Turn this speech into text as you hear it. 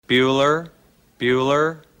Bueller,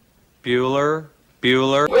 Bueller, Bueller,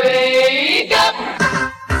 Bueller. Wake up!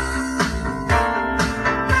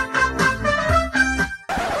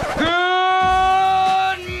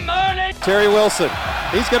 Good morning! Terry Wilson,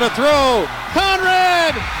 he's going to throw.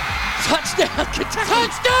 Conrad! Touchdown, Kentucky!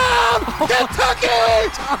 Touchdown!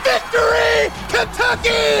 Kentucky! Victory!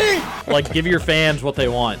 Kentucky! Like, give your fans what they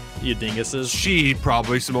want, you dinguses. She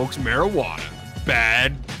probably smokes marijuana.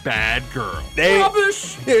 Bad girl.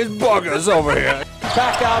 Rubbish! There's buggers over here.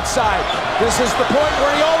 Back outside. This is the point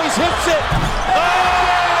where he always hits it.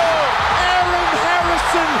 Oh! Aaron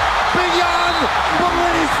Harrison beyond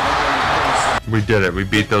belief. We did it. We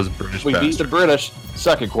beat those British We beat the British.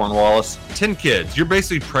 Suck it, Cornwallis. 10 kids. You're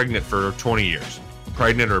basically pregnant for 20 years.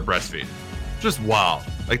 Pregnant or breastfeeding. Just wild.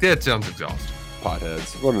 Like, that sounds exhausting.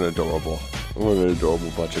 Potheads. What an adorable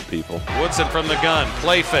bunch of people. Woodson from the gun,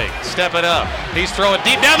 play fake, step it up. He's throwing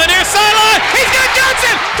deep down the near sideline. He's got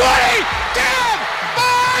Johnson. 20, 10,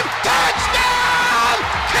 5, touchdown,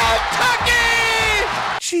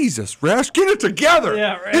 Kentucky! Jesus, Rash, get it together.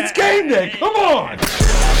 Yeah, It's game day. Come on.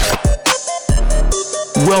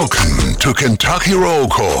 Welcome to Kentucky Roll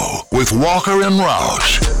Call with Walker and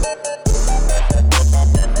Roush.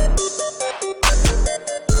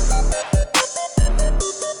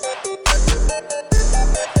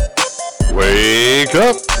 Wake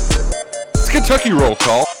up. It's Kentucky Roll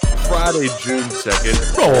Call. Friday, June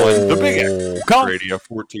 2nd on the Big X Radio,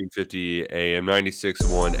 1450 AM,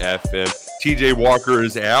 96.1 FM. TJ Walker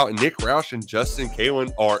is out, and Nick Roush and Justin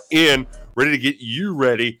Kalen are in, ready to get you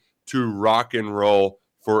ready to rock and roll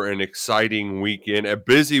for an exciting weekend, a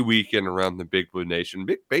busy weekend around the Big Blue Nation,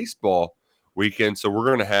 big baseball weekend. So we're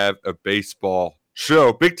going to have a baseball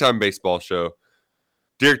show, big-time baseball show.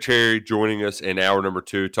 Derek Terry joining us in hour number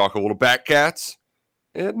 2, talk a little Batcats,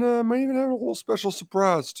 and might even have a little special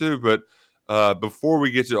surprise too. But before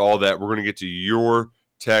we get to all that, we're going to get to your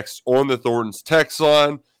text on the Thornton's text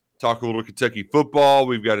line, talk a little Kentucky football.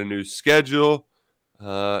 We've got a new schedule,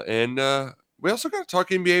 and we also got to talk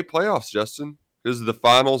NBA playoffs, Justin, because the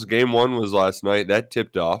finals, game 1 was last night. That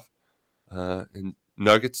tipped off, and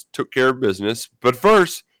Nuggets took care of business. But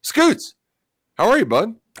first, Scoots, how are you,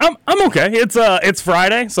 bud? I'm okay. It's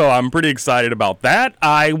Friday, so I'm pretty excited about that.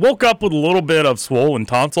 I woke up with a little bit of swollen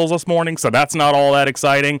tonsils this morning, so that's not all that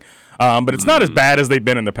exciting. But it's not as bad as they've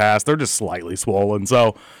been in the past. They're just slightly swollen.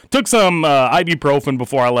 So took some ibuprofen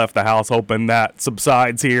before I left the house, hoping that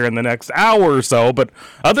subsides here in the next hour or so. But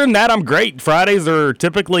other than that, I'm great. Fridays are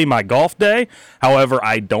typically my golf day. However,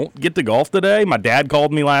 I don't get to golf today. My dad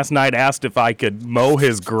called me last night, asked if I could mow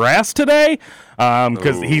his grass today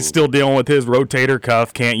because he's still dealing with his rotator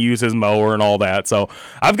cuff, can't use his mower and all that. So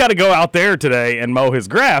I've got to go out there today and mow his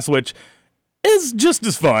grass, which is just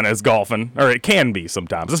as fun as golfing, or it can be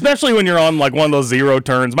sometimes, especially when you're on like one of those zero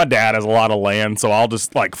turns. My dad has a lot of land, so I'll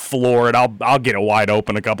just like floor it. I'll get it wide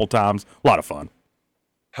open a couple times. A lot of fun.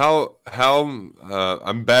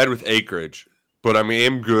 I'm bad with acreage, but I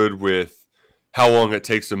am good with how long it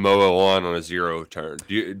takes to mow a lawn on a zero turn.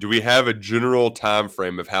 Do we have a general time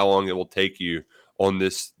frame of how long it will take you on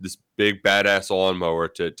this big badass lawnmower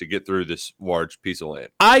to get through this large piece of land?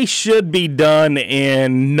 I should be done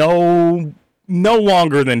in no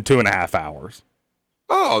longer than 2.5 hours.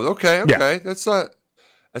 Oh, okay. Yeah. That's not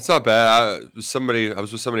bad. I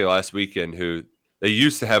was with somebody last weekend who they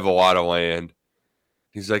used to have a lot of land.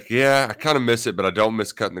 He's like, yeah, I kind of miss it, but I don't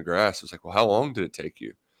miss cutting the grass. I was like, well, how long did it take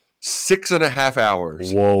you? 6.5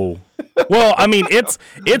 hours. Whoa. Well,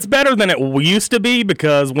 it's better than it used to be,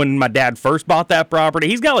 because when my dad first bought that property,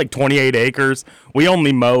 he's got like 28 acres. We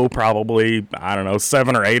only mow probably,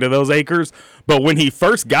 7 or 8 of those acres. But when he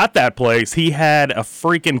first got that place, he had a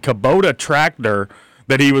freaking Kubota tractor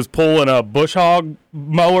that he was pulling a bush hog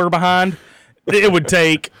mower behind. It would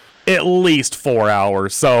take at least 4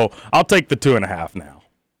 hours. So I'll take the 2.5 now.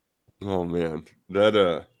 Oh, man.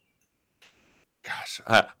 That, gosh,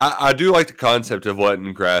 I do like the concept of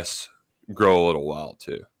letting grass grow a little while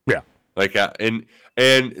too. Yeah. Like, and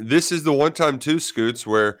this is the one time too, Scoots,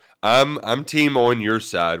 where I'm team on your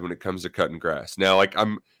side when it comes to cutting grass. Now, like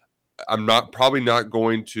I'm probably not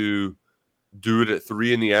going to do it at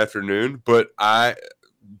 3 p.m, but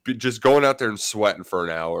just going out there and sweating for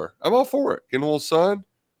an hour, I'm all for it. Getting a little sun.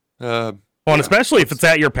 And especially if it's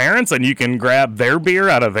at your parents' and you can grab their beer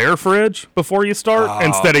out of their fridge before you start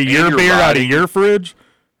instead of your beer out of your fridge.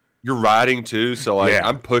 You're riding too, so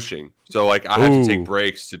I'm pushing. So like I have to take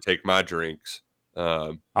breaks to take my drinks.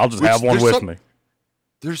 I'll just have one with me.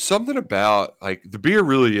 There's something about like the beer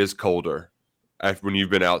really is colder when you've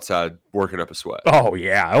been outside working up a sweat. Oh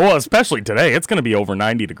yeah, well especially today. It's going to be over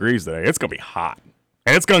 90 degrees today. It's going to be hot,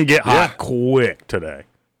 and it's going to get hot quick today.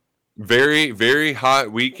 Very, very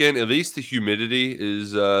hot weekend. At least the humidity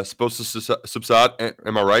is supposed to subside.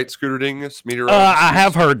 Am I right, Scooter Dingus? I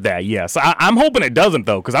have heard that, yes. I'm hoping it doesn't,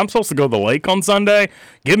 though, because I'm supposed to go to the lake on Sunday.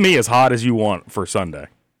 Give me as hot as you want for Sunday.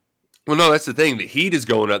 Well, no, that's the thing. The heat is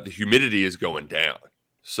going up. The humidity is going down.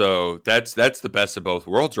 So that's the best of both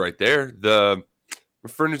worlds right there. My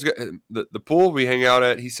friend who's got the pool we hang out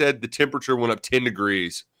at, he said the temperature went up 10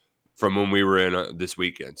 degrees from when we were in this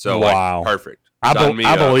weekend. So, wow. Perfect. I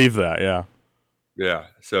believe that, yeah. Yeah,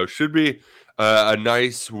 so should be a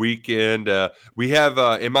nice weekend. We have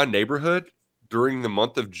in my neighborhood during the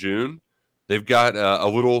month of June, they've got a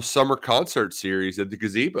little summer concert series at the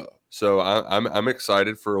gazebo. So I'm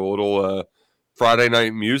excited for a little Friday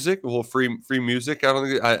night music, a little free music out on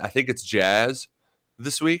the. I think it's jazz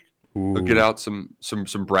this week. Ooh. We'll get out some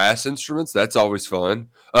brass instruments. That's always fun.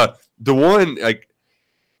 The one like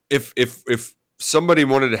if somebody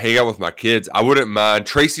wanted to hang out with my kids, I wouldn't mind.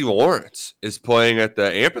 Tracy Lawrence is playing at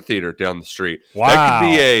the amphitheater down the street. Wow, that could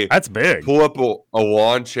be that's big. Pull up a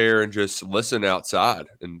lawn chair and just listen outside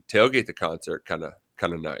and tailgate the concert kind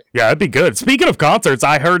of night. Yeah, that'd be good. Speaking of concerts,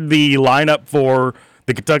 I heard the lineup for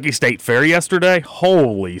the Kentucky State Fair yesterday.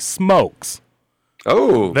 Holy smokes!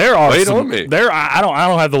 Oh, there are wait some, on me. I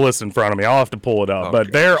don't have the list in front of me. I'll have to pull it up. Okay.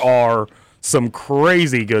 But there are some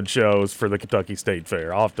crazy good shows for the Kentucky State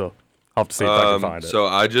Fair. I'll have to see if I can find it. So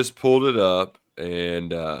I just pulled it up,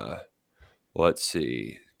 and let's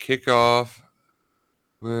see. Kickoff.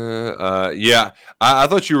 Yeah, I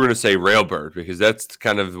thought you were going to say Railbird because that's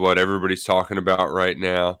kind of what everybody's talking about right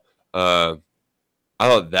now. I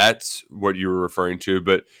thought that's what you were referring to,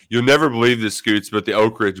 but you'll never believe this, Scoots, but the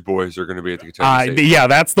Oak Ridge Boys are going to be at the Kentucky State. Yeah,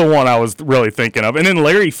 that's the one I was really thinking of. And then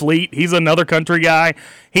Larry Fleet, he's another country guy.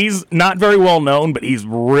 He's not very well known, but he's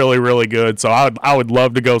really, really good. So I would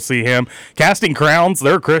love to go see him. Casting Crowns,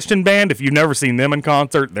 they're a Christian band. If you've never seen them in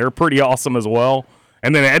concert, they're pretty awesome as well.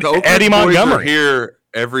 And then Eddie Montgomery. Boys are here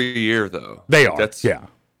every year, though. They are. Yeah.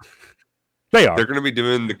 They are. They're going to be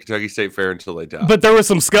doing the Kentucky State Fair until they die. But there was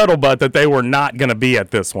some scuttlebutt that they were not going to be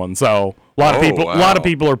at this one. So a lot of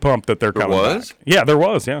people are pumped that they're coming back. Yeah, there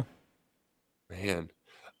was. Yeah. Man,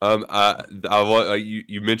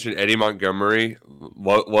 you mentioned Eddie Montgomery.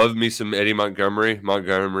 Love me some Eddie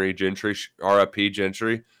Montgomery Gentry, R.I.P.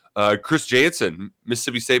 Gentry. Chris Jansen,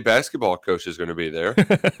 Mississippi State basketball coach, is going to be there.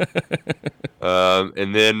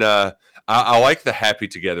 And then I like the Happy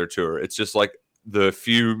Together tour. It's just like the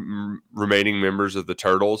few remaining members of the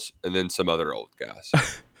Turtles and then some other old guys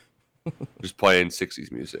just playing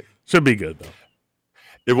 60s music. Should be good, though.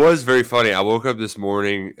 It was very funny. I woke up this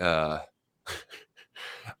morning. On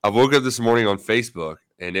Facebook,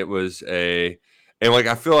 and it was I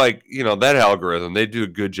feel like, that algorithm, they do a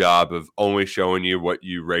good job of only showing you what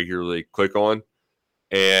you regularly click on.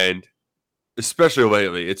 And especially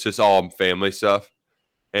lately, it's just all family stuff.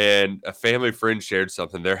 And a family friend shared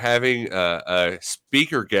something. They're having a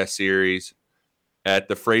speaker guest series at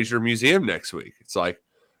the Fraser Museum next week. It's like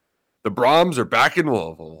the Brahms are back in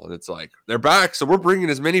Louisville, and it's like they're back, so we're bringing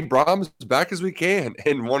as many Brahms back as we can.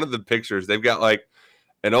 And one of the pictures, they've got like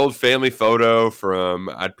an old family photo from,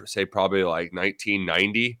 I'd say probably like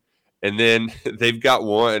 1990, and then they've got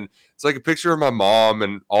one. It's like a picture of my mom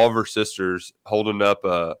and all of her sisters holding up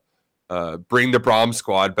a "Bring the Brahms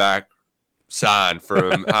Squad Back" sign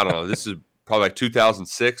from I don't know. This is probably like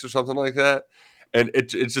 2006 or something like that. And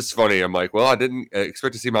it's just funny. I'm like, well, I didn't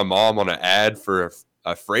expect to see my mom on an ad for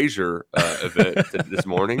a Fraser event this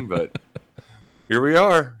morning, but here we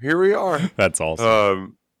are. That's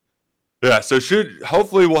awesome. Yeah, so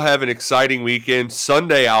hopefully we'll have an exciting weekend.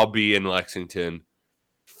 Sunday I'll be in Lexington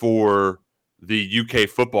for the UK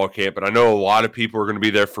football camp, but I know a lot of people are going to be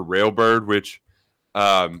there for Railbird, which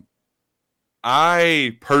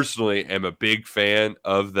I personally am a big fan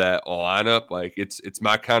of that lineup. Like it's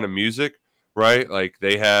my kind of music, right? Like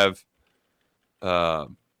they have like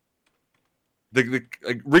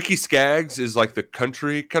Ricky Skaggs is like the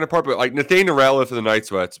country kind of part, but like Nathaniel Ratliff of the Night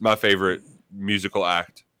Sweats, my favorite musical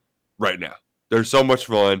act right now. They're so much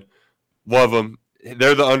fun. Love them.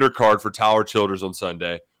 They're the undercard for Tyler Childers on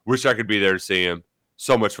Sunday. Wish I could be there to see him.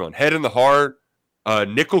 So much fun. Head in the Heart.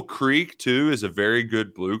 Nickel Creek, too, is a very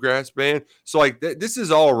good bluegrass band. So, like, this is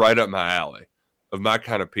all right up my alley of my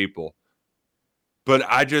kind of people. But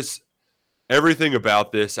everything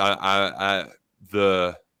about this,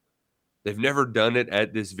 they've never done it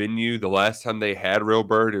at this venue. The last time they had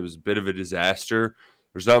Railbird, it was a bit of a disaster.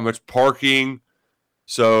 There's not much parking.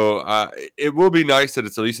 So it will be nice that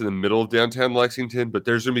it's at least in the middle of downtown Lexington, but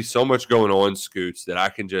there's going to be so much going on, Scoots, that I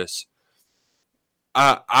can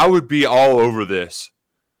I would be all over this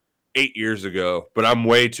 8 years ago, but I'm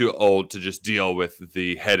way too old to just deal with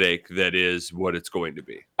the headache that is what it's going to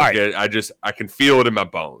be. All right. I can feel it in my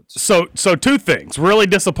bones. So two things. Really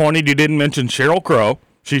disappointed you didn't mention Sheryl Crow.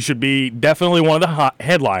 She should be definitely one of the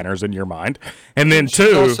headliners in your mind. And then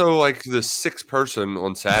She's two, also like the sixth person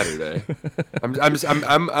on Saturday.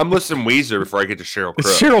 I'm listening Weezer before I get to Sheryl Crow.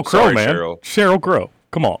 it's Sheryl Crow, Sorry, man. Sheryl. Sheryl Crow.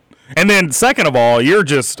 Come on. And then second of all, you're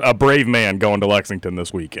just a brave man going to Lexington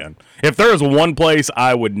this weekend. If there is one place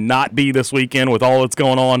I would not be this weekend with all that's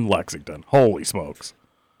going on, Lexington. Holy smokes.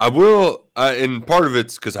 I will, and part of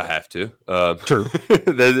it's because I have to. True.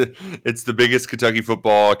 It's the biggest Kentucky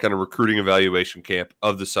football kind of recruiting evaluation camp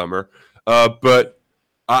of the summer. But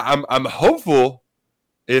I'm hopeful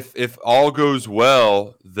if all goes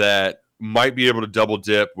well that might be able to double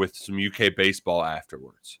dip with some UK baseball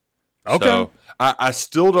afterwards. Okay. So I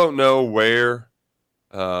still don't know where.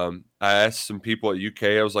 I asked some people at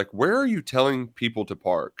UK. I was like, "Where are you telling people to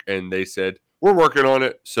park?" And they said, "We're working on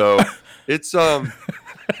it." So it's yeah.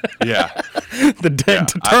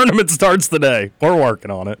 The tournament starts today. We're working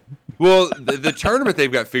on it. Well, the tournament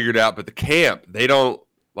they've got figured out, but the camp they don't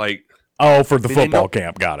like. Oh, for the football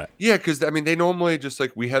camp. Got it. Yeah, because they normally just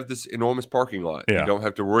like we have this enormous parking lot. Yeah. You don't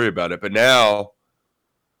have to worry about it. But now.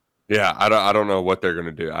 Yeah, I don't know what they're going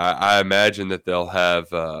to do. I imagine that they'll have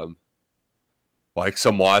like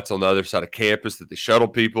some lots on the other side of campus that they shuttle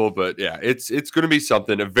people. But yeah, it's going to be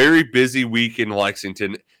something. A very busy week in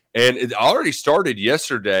Lexington, and it already started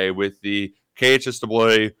yesterday with the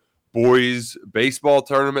KHSAA boys baseball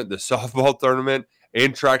tournament, the softball tournament,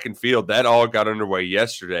 and track and field. That all got underway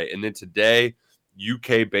yesterday, and then today,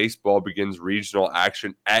 UK baseball begins regional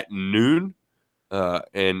action at noon.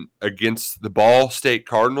 And against the Ball State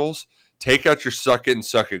Cardinals. Take out your suck it and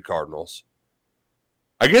suck it Cardinals.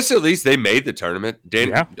 I guess at least they made the tournament.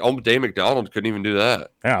 Dave McDonald couldn't even do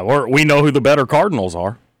that. Yeah, we know who the better Cardinals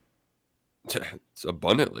are. It's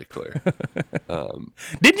abundantly clear.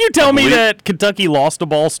 Didn't you tell me that Kentucky lost to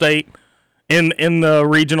Ball State in the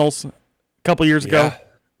regionals a couple years ago?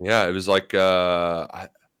 Yeah, it was like I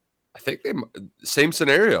think same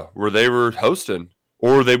scenario where they were hosting.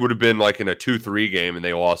 Or they would have been like in a 2-3 game and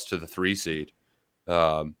they lost to the 3 seed.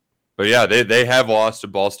 But yeah, they have lost to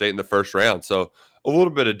Ball State in the first round. So a little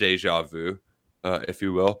bit of deja vu, if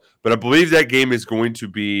you will. But I believe that game is going to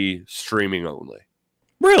be streaming only.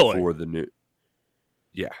 Really? For the new.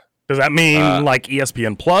 Yeah. Does that mean like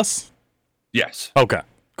ESPN Plus? Yes. Okay,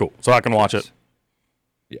 cool. So I can watch it.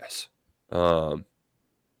 Yes. I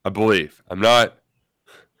believe. I'm not.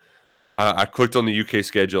 I clicked on the UK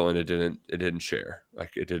schedule and it didn't share.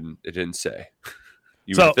 Like it didn't say.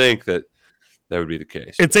 You would think that would be the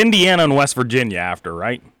case. It's Indiana and West Virginia after,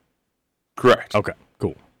 right? Correct. Okay,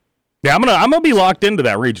 cool. Yeah, I'm gonna be locked into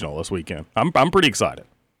that regional this weekend. I'm pretty excited.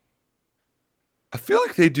 I feel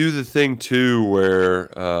like they do the thing too where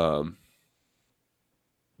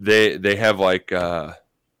they have like like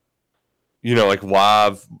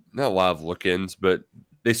not live look-ins, but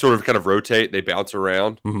they sort of kind of rotate. They bounce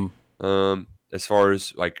around. Mm-hmm. As far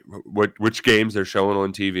as like which games they're showing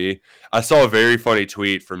on TV. I saw a very funny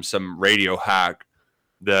tweet from some radio hack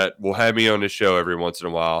that will have me on his show every once in a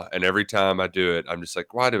while, and every time I do it, I'm just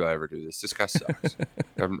like, why do I ever do this? This guy sucks.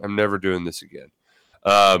 I'm never doing this again.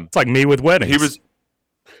 It's like me with weddings.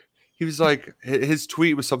 He was like, his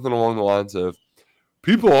tweet was something along the lines of,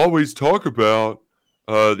 people always talk about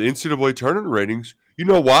the NCAA tournament ratings. You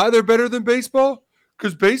know why they're better than baseball?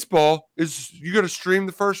 Because baseball is, you got to stream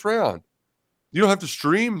the first round. You don't have to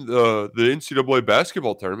stream the NCAA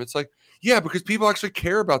basketball tournament. It's like, yeah, because people actually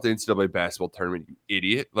care about the NCAA basketball tournament, you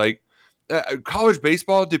idiot. Like, college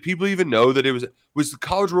baseball, did people even know that it was the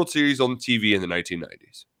College World Series on TV in the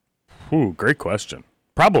 1990s? Ooh, great question.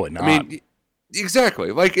 Probably not. I mean,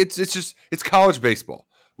 exactly. Like, it's college baseball,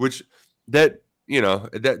 which that's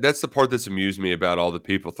the part that's amused me about all the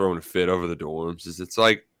people throwing a fit over the dorms is it's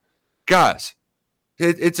like, guys,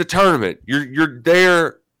 it's a tournament. You're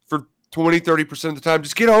there for 20-30% of the time.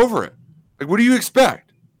 Just get over it. Like, what do you expect?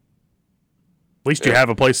 At least you have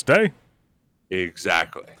a place to stay.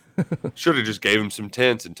 Exactly. Should have just gave him some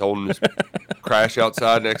tents and told him to crash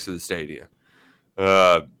outside next to the stadium.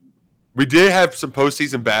 We did have some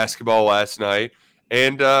postseason basketball last night,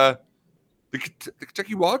 and the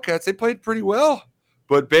Kentucky Wildcats, they played pretty well.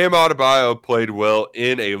 But Bam Adebayo played well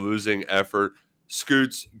in a losing effort.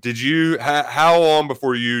 Scoots, did you how long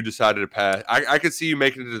before you decided to pass? I could see you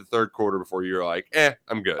making it to the third quarter before you were like,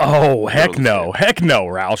 I'm good. Oh, heck no,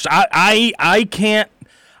 Roush. I can't.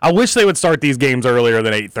 I wish they would start these games earlier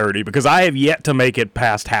than 8:30 because I have yet to make it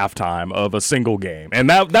past halftime of a single game, and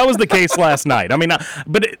that was the case last night. I mean,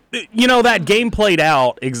 that game played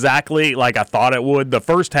out exactly like I thought it would. The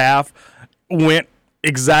first half went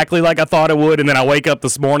exactly like I thought it would, and then I wake up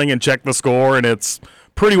this morning and check the score, and it's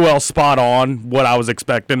pretty well spot on what I was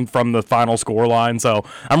expecting from the final score line. So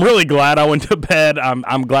I'm really glad I went to bed.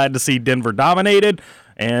 I'm glad to see Denver dominated,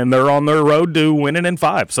 and they're on their road to winning in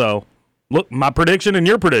 5. So. Look, my prediction and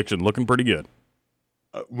your prediction looking pretty good.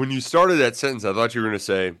 When you started that sentence, I thought you were going to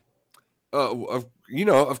say,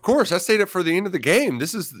 of course, I stayed up for the end of the game.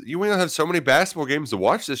 You only have so many basketball games to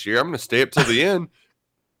watch this year. I'm going to stay up till the end.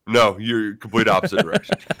 No, you're complete opposite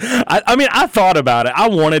direction. I thought about it. I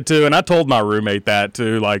wanted to, and I told my roommate that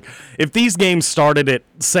too. Like, if these games started at,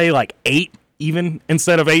 say, like 8 even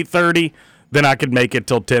instead of 8:30, then I could make it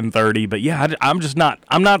till 10:30. But yeah,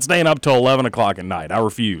 I'm not staying up till 11 o'clock at night. I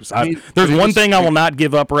refuse. There's one thing I will not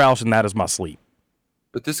give up, Roush, and that is my sleep.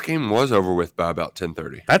 But this game was over with by about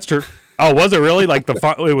 10:30. That's true. Oh, was it really? Like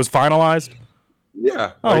it was finalized?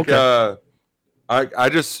 Yeah. Oh, okay. I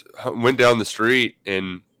just went down the street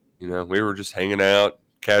and, we were just hanging out,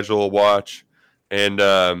 casual watch. And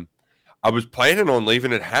I was planning on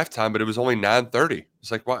leaving at halftime, but it was only 9:30.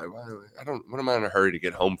 It's like, why? What am I in a hurry to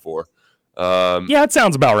get home for? Yeah, it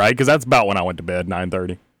sounds about right because that's about when I went to bed,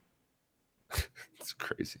 9:30. It's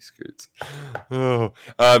crazy, Scoots. Oh,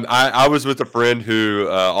 I was with a friend who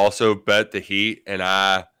also bet the Heat, and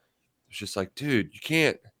I was just like, dude, you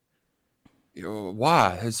can't.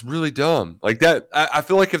 Why? It's really dumb. Like that. I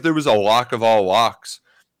feel like if there was a lock of all locks,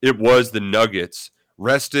 it was the Nuggets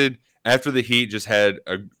rested after the Heat just had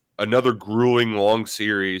another grueling long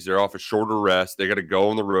series. They're off a shorter rest. They got to go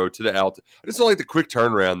on the road to the altitude. I just felt like the quick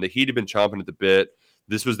turnaround. The Heat had been chomping at the bit.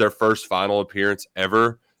 This was their first final appearance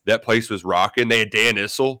ever. That place was rocking. They had Dan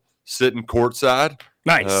Issel sitting courtside.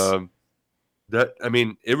 Nice.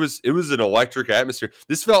 It was an electric atmosphere.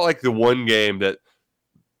 This felt like the one game that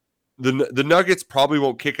the Nuggets probably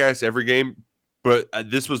won't kick ass every game, but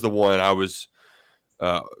this was the one I was.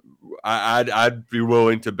 I'd be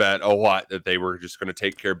willing to bet a lot that they were just going to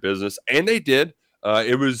take care of business, and they did.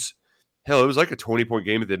 It was like a 20-point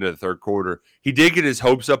game at the end of the third quarter. He did get his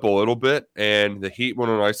hopes up a little bit, and the Heat went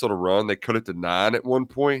on a nice little run. They cut it to 9 at one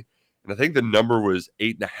point, and I think the number was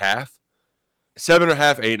 8.5,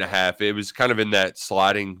 7.5, 8.5. It was kind of in that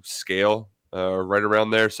sliding scale, right around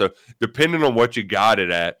there. So depending on what you got it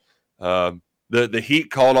at, the Heat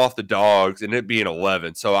called off the dogs and it being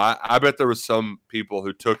 11. So I bet there was some people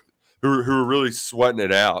who were really sweating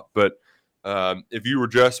it out. But if you were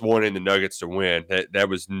just wanting the Nuggets to win, that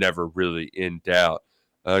was never really in doubt.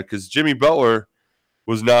 Because Jimmy Butler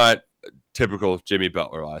was not typical Jimmy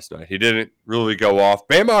Butler last night. He didn't really go off.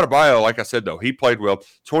 Bam Adebayo, like I said, though, he played well.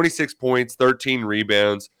 26 points, 13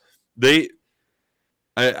 rebounds.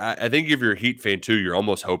 I think if you're a Heat fan too, you're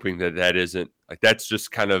almost hoping that isn't like that's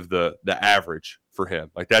just kind of the average for him.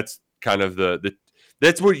 Like that's kind of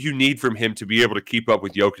that's what you need from him to be able to keep up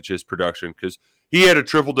with Jokic's production because he had a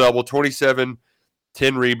triple-double, 27,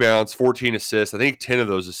 10 rebounds, 14 assists. I think 10 of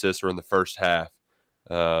those assists were in the first half.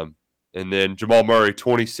 And then Jamal Murray,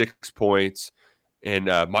 26 points. And,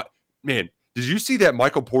 did you see that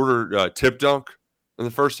Michael Porter tip dunk in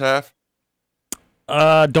the first half?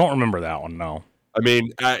 Don't remember that one, no. I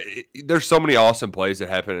mean, there's so many awesome plays that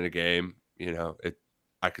happen in a game.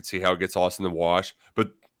 I could see how it gets lost in the wash.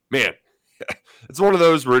 But, man, it's one of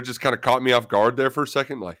those where it just kind of caught me off guard there for a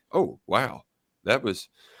second. Like, oh, wow, that was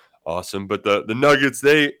awesome. But the Nuggets,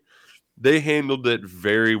 they handled it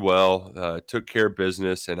very well, took care of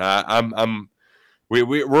business. And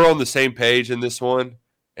we're on the same page in this one.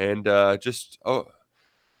 And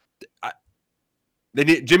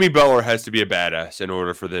Jimmy Butler has to be a badass in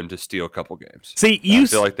order for them to steal a couple games. See, I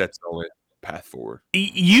feel like that's the only path forward.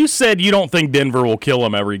 You said you don't think Denver will kill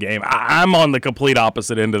them every game. I'm on the complete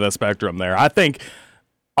opposite end of the spectrum there. I think,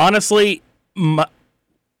 honestly,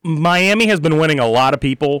 Miami has been winning a lot of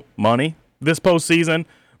people money this postseason,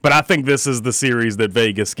 but I think this is the series that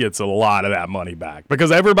Vegas gets a lot of that money back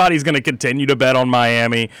because everybody's going to continue to bet on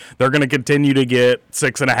Miami. They're going to continue to get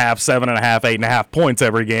 6.5, 7.5, 8.5 points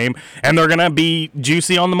every game, and they're going to be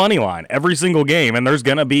juicy on the money line every single game. And there's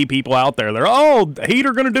going to be people out there that are, the Heat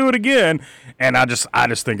are going to do it again. And I just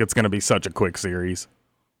think it's going to be such a quick series.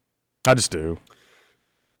 I just do.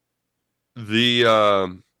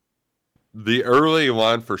 The early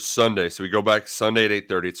line for Sunday, so we go back Sunday at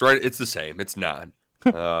 8:30. It's right. It's the same. It's 9.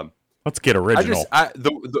 Let's get original.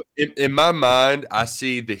 In my mind, I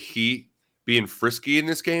see the Heat being frisky in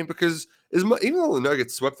this game because even though the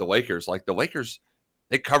Nuggets swept the Lakers, like the Lakers,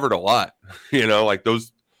 they covered a lot. Like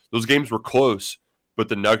those games were close, but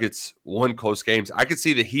the Nuggets won close games. I could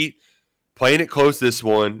see the Heat playing it close this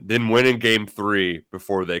one, then winning game 3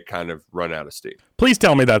 before they kind of run out of steam. Please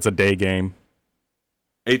tell me that's a day game.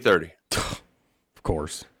 8:30. Of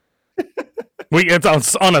course.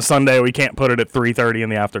 It's on a Sunday. We can't put it at 3:30 in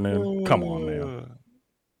the afternoon. Come on, man.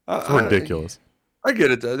 It's ridiculous. I get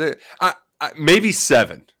it, though. Maybe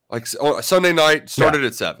 7. Like Sunday night started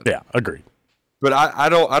at 7. Yeah, agreed. But I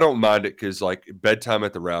don't mind it because like bedtime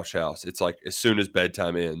at the Roush House, it's like as soon as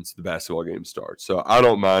bedtime ends, the basketball game starts. So I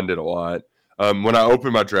don't mind it a lot. When I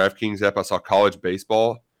opened my DraftKings app, I saw college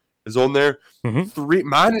baseball is on there. Mm-hmm.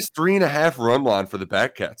 Minus 3.5 run line for the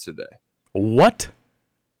Batcats today. What?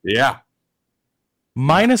 Yeah,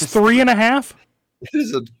 minus 3.5?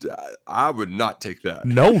 I would not take that.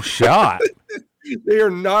 No shot. They are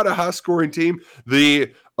not a high scoring team.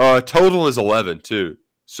 The total is 11 too.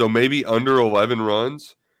 So maybe under 11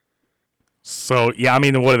 runs. So yeah, I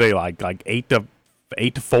mean, what are they like 8 to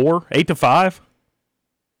 4, 8 to 5,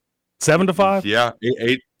 7 to 5? Yeah,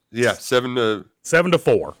 8. Yeah, 7 to 4. 7 to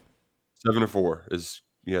 4 is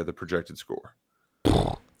the projected score.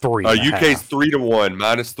 3. UK's 3-1,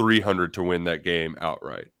 minus 300 to win that game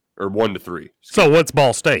outright, or 1-3. So what's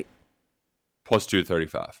Ball State? Plus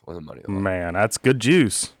 235 on the money line. Man, that's good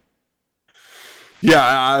juice.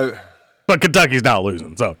 Yeah, but Kentucky's not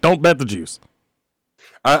losing, so don't bet the juice.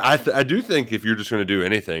 I do think if you're just going to do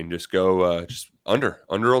anything, just go just under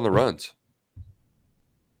on the runs.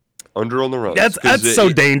 Under on the runs. That's so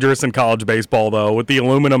dangerous in college baseball though, with the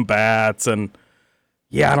aluminum bats and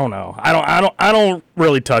I don't know. I don't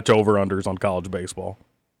really touch over unders on college baseball.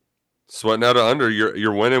 Sweating out of under,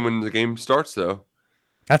 you're winning when the game starts though.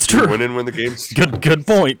 That's true. You're winning when the game starts. Good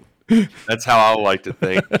point. That's how I like to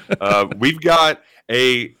think. We've got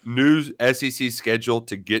a new SEC schedule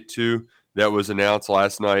to get to that was announced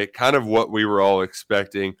last night. Kind of what we were all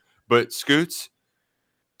expecting. But Scoots,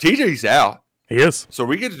 TJ's out. He is. So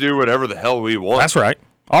we get to do whatever the hell we want. That's right.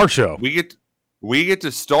 Our show. We get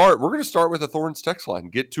to start. We're going to start with the Thorns text line.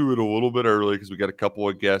 Get to it a little bit early because we got a couple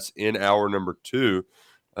of guests in hour number 2.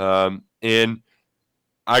 And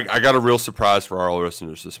I got a real surprise for our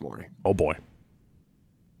listeners this morning. Oh, boy.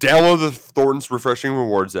 Download the Thornton's Refreshing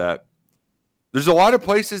Rewards app. There's a lot of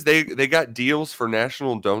places they got deals for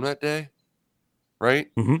National Donut Day, right?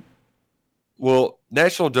 Mm-hmm. Well,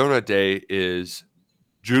 National Donut Day is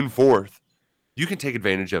June 4th. You can take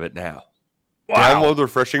advantage of it now. Wow. Download the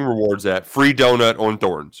Refreshing Rewards app. Free donut on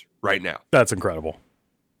Thorns right now. That's incredible.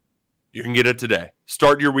 You can get it today.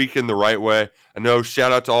 Start your weekend the right way. I know,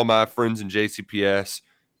 shout out to all my friends in JCPS.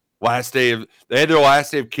 They had their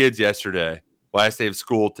last day of kids yesterday. Last day of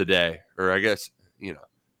school today. Or I guess,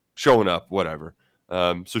 showing up, whatever.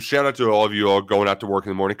 So shout out to all of you all going out to work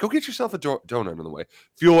in the morning. Go get yourself a donut on the way.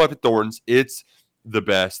 Fuel up at Thornton's. It's the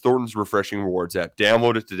best. Thornton's Refreshing Rewards app.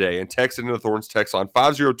 Download it today and text it into the Thornton's text line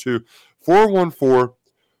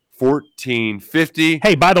 502-414-1450.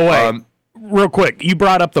 Hey, by the way, real quick, you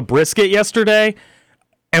brought up the brisket yesterday.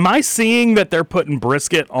 Am I seeing that they're putting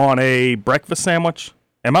brisket on a breakfast sandwich?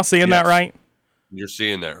 Am I seeing that right? You're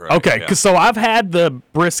seeing that right. Okay, because so I've had the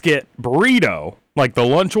brisket burrito, like the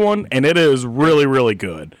lunch one, and it is really, really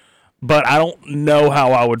good. But I don't know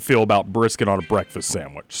how I would feel about brisket on a breakfast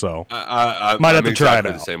sandwich. So I might have to try it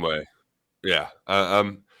out. The same way. Yeah.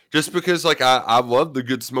 Just because I love the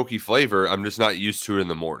good smoky flavor, I'm just not used to it in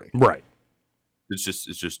the morning. Right. It's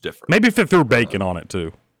just different. Maybe if it threw bacon on it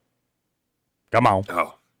too. Come on.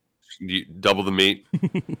 Oh, you double the meat.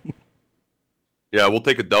 Yeah, we'll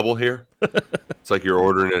take a double here. It's like you're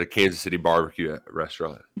ordering at a Kansas City barbecue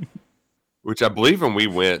restaurant, which I believe when we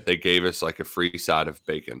went, they gave us like a free side of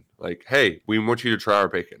bacon. Like, hey, we want you to try our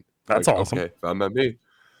bacon. That's awesome. Okay, fine by me.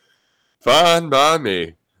 Fine by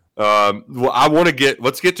me. Well,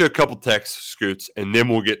 let's get to a couple texts, Scoots, and then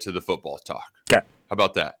we'll get to the football talk. Okay. How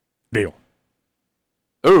about that? Deal.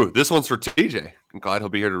 Ooh, this one's for TJ. I'm glad he'll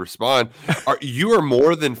be here to respond. You are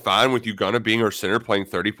more than fine with Ugonna being our center, playing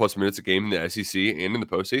 30-plus minutes a game in the SEC and in the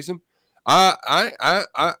postseason?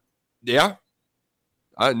 Yeah.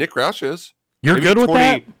 Nick Roush is. You're maybe good with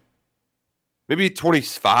that? Maybe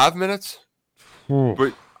 25 minutes. Ooh.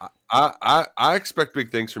 But I expect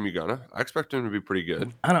big things from Ugonna. I expect him to be pretty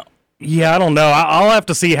good. I don't know. I'll have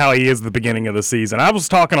to see how he is at the beginning of the season. I was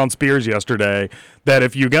talking on Spears yesterday that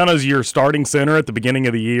if Ugonna's your starting center at the beginning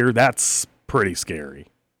of the year, that's pretty scary.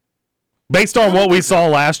 Based on what we saw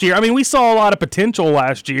last year. I mean, we saw a lot of potential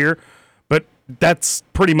last year, but that's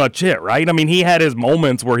pretty much it, right? I mean, he had his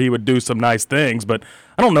moments where he would do some nice things, but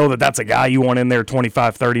I don't know that that's a guy you want in there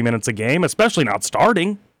 25, 30 minutes a game, especially not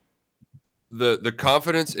starting. The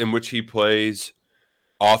confidence in which he plays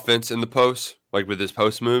offense in the post, like with his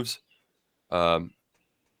post moves,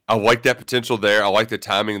 I like that potential there. I like the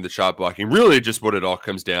timing of the shot blocking. Really, just what it all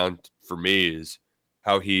comes down for me is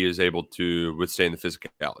how he is able to withstand the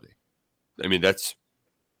physicality. I mean, that's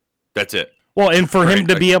it. Well, and for Right, him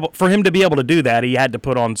to be able to do that, he has to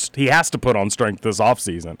put on strength this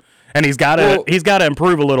offseason. And he's got to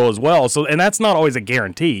improve a little as well. So, and that's not always a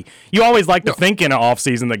guarantee. You always like to think in an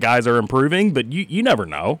offseason that guys are improving, but you never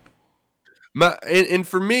know. And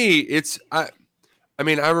for me, it's I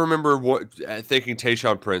remember thinking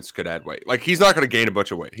Tayshaun Prince could add weight. Like, he's not going to gain a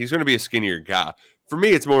bunch of weight. He's going to be a skinnier guy. For me,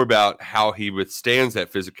 it's more about how he withstands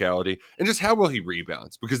that physicality and just how well he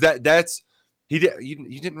rebounds, because that's you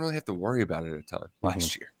didn't really have to worry about it at a time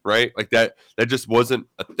last year, right? Like that just wasn't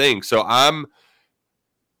a thing. So I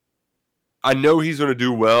know he's going to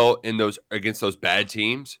do well in those against those bad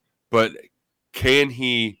teams, but can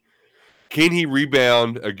he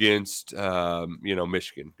rebound against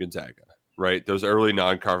Michigan, Gonzaga, right? Those early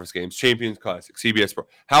non-conference games, Champions Classic, CBS Pro.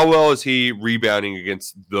 How well is he rebounding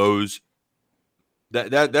against those?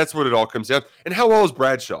 That's what it all comes down. And how well is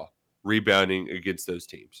Bradshaw rebounding against those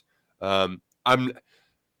teams? I'm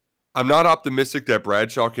not optimistic that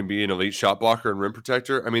Bradshaw can be an elite shot blocker and rim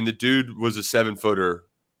protector. I mean, the dude was a 7-footer,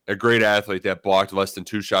 a great athlete that blocked less than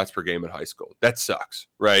 2 shots per game in high school. That sucks,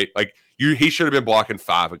 right? Like he should have been blocking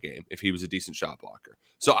 5 a game if he was a decent shot blocker.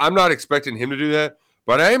 So I'm not expecting him to do that,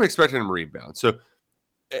 but I am expecting him to rebound. So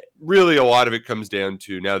really a lot of it comes down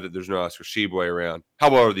to, now that there's no Oscar Tshiebwe around,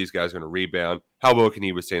 how well are these guys going to rebound? How well can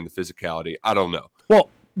he withstand the physicality? I don't know. Well,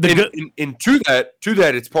 and to that,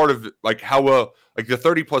 it's part of like how well, like the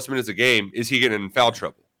 30+ minutes a game, is he getting in foul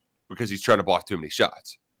trouble because he's trying to block too many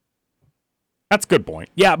shots? That's a good point.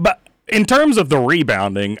 Yeah, but in terms of the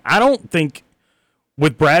rebounding, I don't think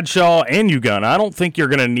with Bradshaw and Ugonna, I don't think you're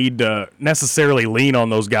going to need to necessarily lean on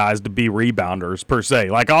those guys to be rebounders per se,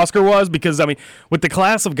 like Oscar was, because, I mean, with the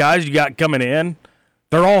class of guys you got coming in,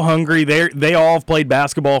 they're all hungry. They all have played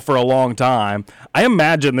basketball for a long time. I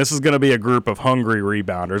imagine this is going to be a group of hungry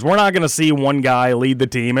rebounders. We're not going to see one guy lead the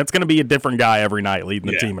team. It's going to be a different guy every night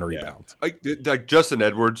leading the team in rebounds. Like Justin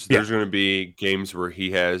Edwards, there's going to be games where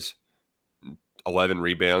he has 11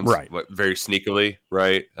 rebounds, right? Very sneakily,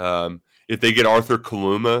 right? If they get Arthur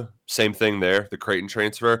Kaluma, same thing there, the Creighton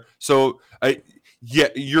transfer. So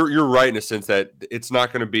you're right in a sense that it's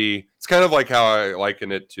not going to be. It's kind of like how I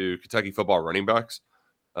liken it to Kentucky football running backs.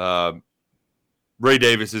 Ray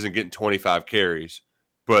Davis isn't getting 25 carries,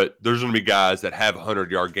 but there's going to be guys that have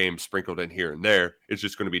 100-yard games sprinkled in here and there. It's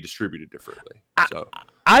just going to be distributed differently. So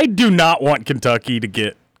I do not want Kentucky to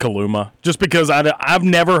get Kaluma, just because I've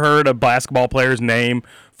never heard a basketball player's name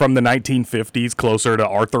from the 1950s closer to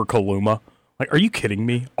Arthur Kaluma. Like, are you kidding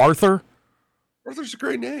me? Arthur's a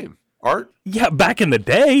great name. Art? Yeah, back in the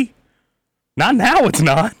day. Not now, it's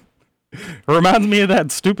not. It reminds me of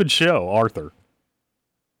that stupid show, Arthur.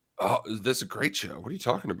 Oh, that's a great show. What are you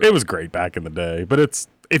talking about? It was great back in the day, but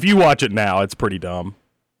if you watch it now, it's pretty dumb.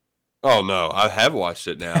 Oh, no. I have watched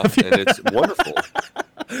it now, and it's wonderful.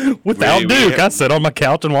 Without Duke, I sit on my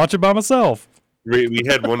couch and watch it by myself. We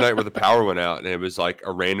had one night where the power went out, and it was like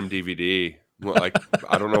a random DVD. Like,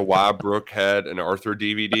 I don't know why Brooke had an Arthur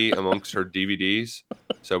DVD amongst her DVDs.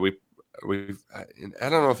 So I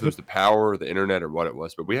don't know if it was the power or the internet or what it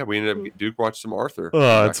was, but we ended up Duke watched some Arthur.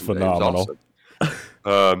 Oh, it's phenomenal.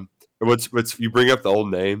 What's you bring up the old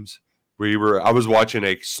names? I was watching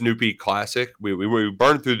a Snoopy classic. We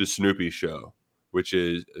burned through the Snoopy show, which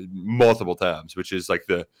is multiple times, which is like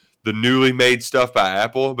the newly made stuff by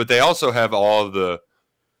Apple, but they also have all of the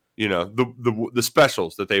the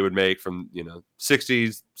specials that they would make from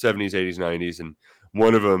 60s, 70s, 80s, 90s, and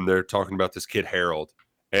one of them they're talking about this kid Harold,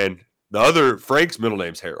 and the other Frank's middle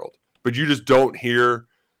name's Harold, but you just don't hear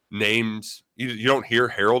names. You don't hear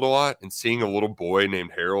Harold a lot, and seeing a little boy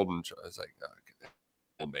named Harold, and I was like,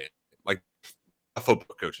 oh man, like a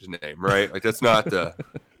football coach's name, right? Like that's not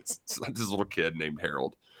it's not this little kid named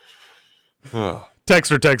Harold.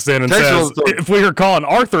 Texter texts in and says, if we were calling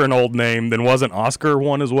Arthur an old name, then wasn't Oscar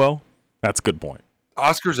one as well? That's a good point.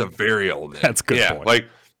 Oscar's a very old name. That's a good point. Like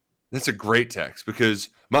that's a great text, because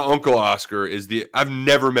my uncle Oscar I've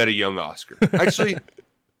never met a young Oscar. Actually,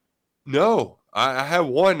 no. I have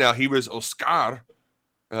one now. He was Oscar.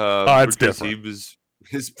 It's different. He was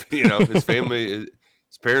his family,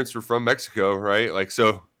 his parents were from Mexico, right? Like,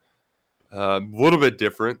 so a little bit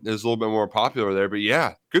different. It's a little bit more popular there, but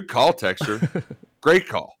yeah, good call, Texter. Great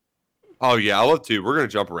call. Oh yeah, I love to. We're going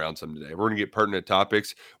to jump around some today. We're going to get pertinent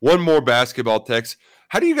topics. One more basketball text.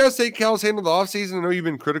 How do you guys think Cal's handled the offseason? I know you've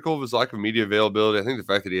been critical of his lack of media availability. I think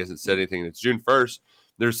the fact that he hasn't said anything, and it's June 1st,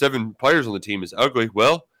 there's 7 players on the team is ugly.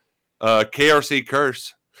 Well, KRC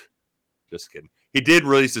curse. Just kidding. he did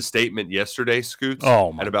release a statement yesterday, Scoots,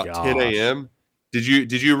 my at about gosh. 10 a.m. Did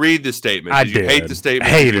you read the statement? I did you hate the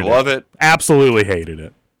statement? Hated did you love it? Absolutely hated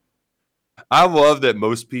it. I love that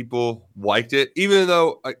most people liked it, even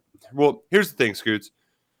though, well, here's the thing, Scoots.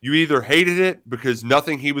 You either hated it because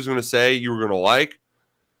nothing he was going to say you were going to like,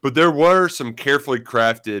 but there were some carefully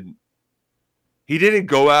crafted. He didn't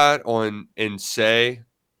go out on and say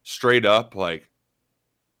straight up like,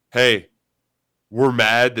 hey, we're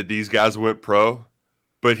mad that these guys went pro.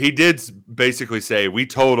 But he did basically say, we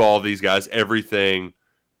told all these guys everything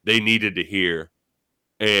they needed to hear.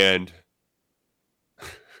 And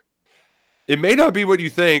it may not be what you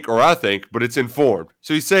think or I think, but it's informed.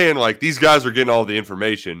 So he's saying, like, these guys are getting all the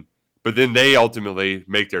information, but then they ultimately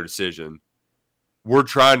make their decision. We're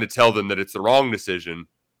trying to tell them that it's the wrong decision,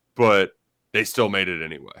 but they still made it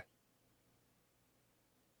anyway.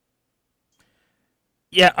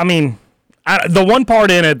 Yeah, I mean, the one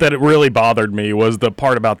part in it that it really bothered me was the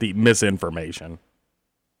part about the misinformation.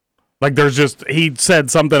 Like, he said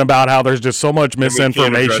something about how there's just so much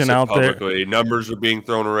misinformation out there. Numbers are being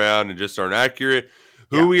thrown around and just aren't accurate.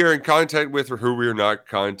 Who we are in contact with or who we are not in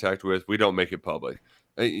contact with, we don't make it public.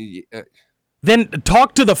 Then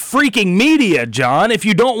talk to the freaking media, John. If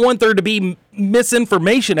you don't want there to be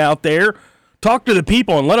misinformation out there, talk to the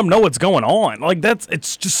people and let them know what's going on. Like,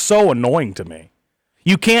 it's just so annoying to me.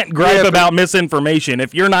 You can't gripe about misinformation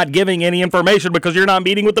if you're not giving any information because you're not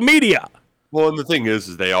meeting with the media. Well, and the thing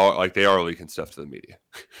is they are leaking stuff to the media.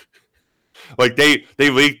 Like they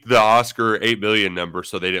leaked the Oscar 8 million number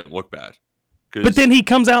so they didn't look bad. But then he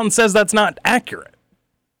comes out and says that's not accurate.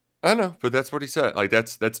 I know, but that's what he said. Like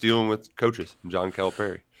that's dealing with coaches, John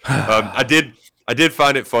Calipari. I did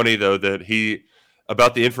find it funny though that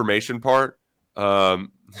about the information part.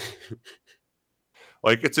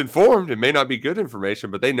 Like it's informed. It may not be good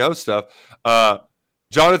information, but they know stuff.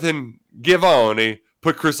 Jonathan Givony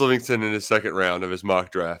put Chris Livingston in his second round of his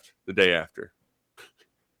mock draft the day after.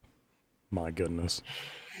 My goodness.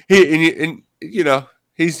 He's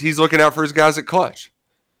looking out for his guys at Clutch.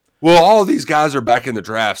 Well, all of these guys are back in the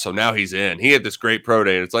draft, so now he's in. He had this great pro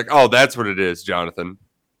day, and it's like, oh, that's what it is, Jonathan.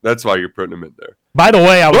 That's why you're putting him in there. By the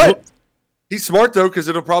way, he's smart, though, because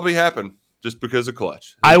it'll probably happen just because of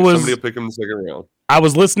Clutch. Somebody will pick him in the second round. I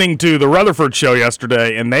was listening to the Rutherford show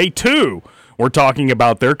yesterday, and they, too, were talking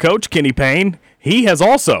about their coach, Kenny Payne. He has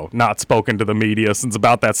also not spoken to the media since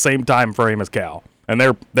about that same time frame as Cal, and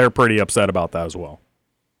they're pretty upset about that as well.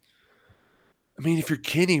 I mean, if you're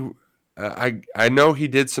Kenny, I know he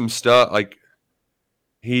did some stuff, like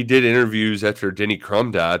he did interviews after Denny Crum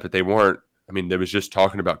died, but they weren't. I mean, they was just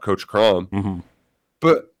talking about Coach Crum. Mm-hmm.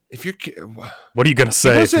 But if you're, what are you gonna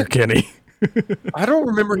say if you're Kenny? I don't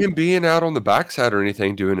remember him being out on the backside or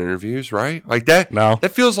anything doing interviews, right? Like that. No,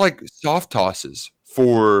 that feels like soft tosses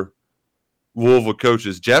for Louisville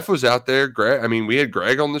coaches. Jeff was out there. Greg, I mean, we had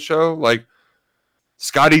Greg on the show. Like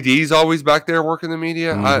Scotty D's always back there working the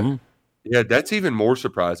media. Mm-hmm. Yeah, that's even more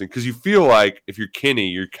surprising because you feel like if you're Kenny,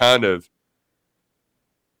 you're kind of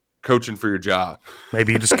coaching for your job.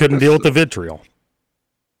 Maybe you just couldn't deal with the vitriol.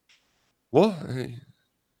 Well,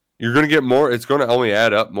 you're going to get more. It's going to only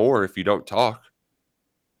add up more if you don't talk.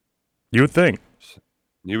 You would think.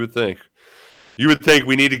 You would think. You would think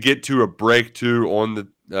we need to get to a break, too, on the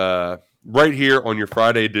right here on your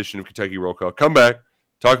Friday edition of Kentucky Roll Call. Come back,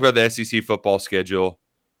 talk about the SEC football schedule.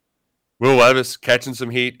 Will Levis catching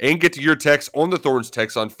some heat, and get to your text on the Thorns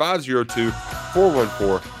text on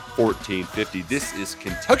 502-414-1450. This is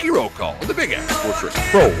Kentucky Roll Call on the Big Ass Sports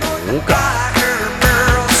Radio. Roll Call.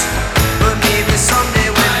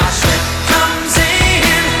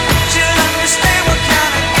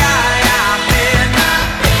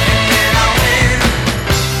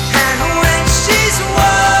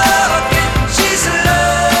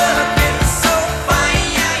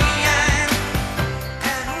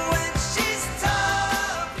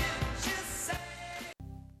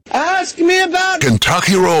 Ask me about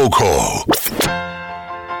Kentucky Roll Call.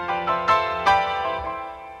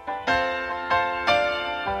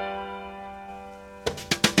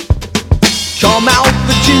 Come out,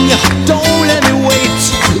 Virginia, don't let me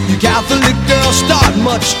wait. You Catholic girls start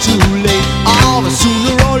much too late. Oh, but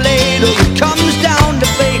sooner or later it comes down to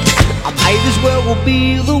fate. I might as well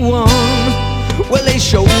be the one. Well, they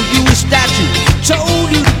showed you a statue,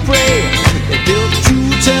 told you to pray. They built you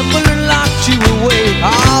a temple and locked you away.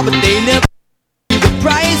 Ah, but they never knew the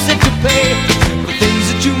price that you pay for things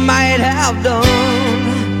that you might have done.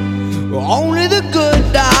 Only the good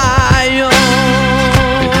die young.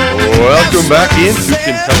 Welcome back into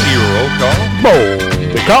Kentucky Roll Call. Roll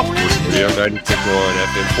Call. FM 96.1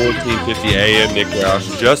 FM 1450 AM. Nick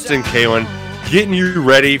Roush, Justin Kalen, getting you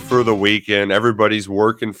ready for the weekend. Everybody's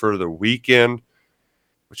working for the weekend,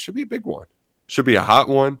 which should be a big one. Should be a hot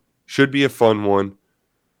one. Should be a fun one.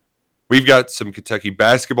 We've got some Kentucky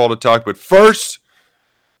basketball to talk, but first,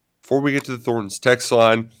 before we get to the Thornton's text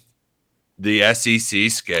line, the SEC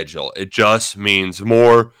schedule. It just means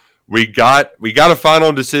more. We got a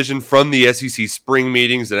final decision from the SEC spring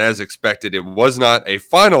meetings, and as expected, it was not a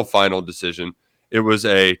final decision. It was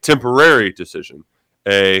a temporary decision.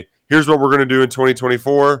 Here's what we're going to do in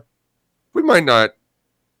 2024. We might not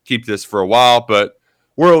keep this for a while, but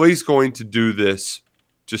we're at least going to do this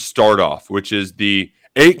to start off, which is the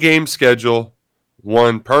 8-game schedule,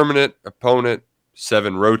 1 permanent opponent,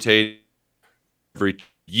 7 rotating every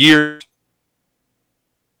year.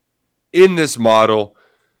 In this model,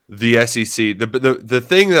 the SEC, the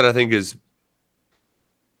thing that I think is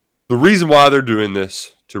the reason why they're doing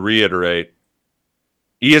this, to reiterate,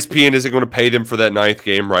 ESPN isn't going to pay them for that 9th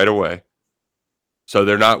game right away. So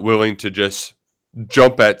they're not willing to just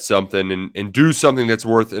jump at something and do something that's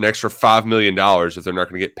worth an extra $5 million if they're not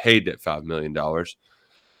going to get paid that $5 million.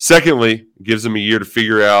 Secondly, it gives them a year to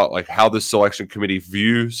figure out like how the selection committee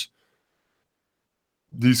views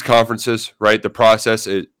these conferences, right? The process.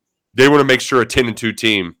 They want to make sure a 10-2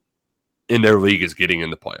 team in their league is getting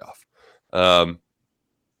in the playoff.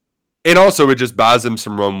 And also it just buys them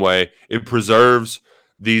some runway. It preserves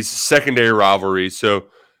these secondary rivalries. So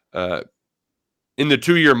in the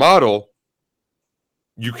 2-year model,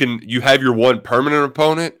 you have your 1 permanent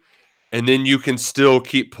opponent, and then you can still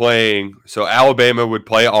keep playing. So Alabama would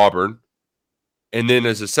play Auburn, and then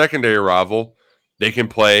as a secondary rival, they can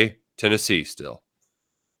play Tennessee still.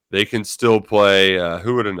 They can still play,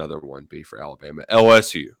 who would another one be for Alabama?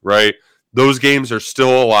 LSU, right? Those games are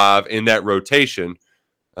still alive in that rotation.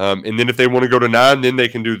 And then if they want to go to 9, then they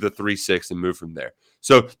can do the 3-6 and move from there.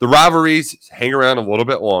 So the rivalries hang around a little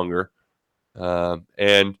bit longer.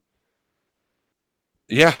 And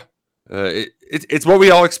yeah, it's what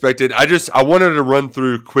we all expected. I wanted to run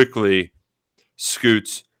through quickly,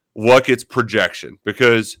 Scoots, Luckett's projection,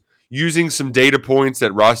 because using some data points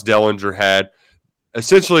that Ross Dellinger had,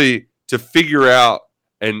 essentially to figure out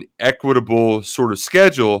an equitable sort of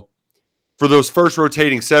schedule for those first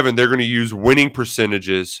rotating 7, they're going to use winning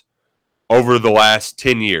percentages over the last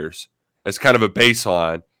 10 years as kind of a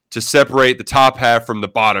baseline to separate the top half from the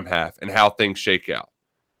bottom half and how things shake out.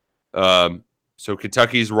 So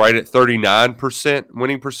Kentucky's right at 39%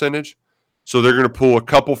 winning percentage. So they're going to pull a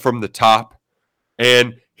couple from the top.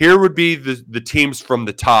 And here would be the teams from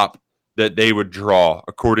the top that they would draw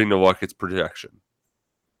according to Luckett's projection.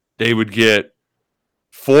 They would get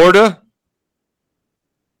Florida,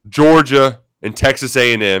 Georgia, and Texas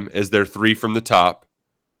A&M as their 3 from the top.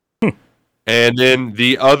 And then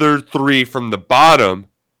the other 3 from the bottom,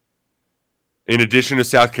 in addition to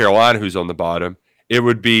South Carolina, who's on the bottom, it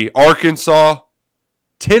would be Arkansas,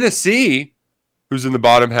 Tennessee, who's in the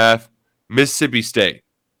bottom half, Mississippi State.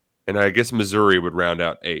 And I guess Missouri would round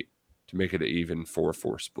out 8 to make it an even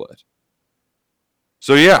 4-4 split.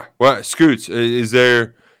 So, yeah, well, Scoots, is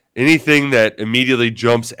there anything that immediately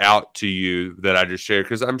jumps out to you that I just shared?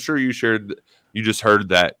 Because I'm sure you just heard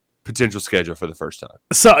that potential schedule for the first time.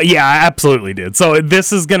 So, yeah, I absolutely did. So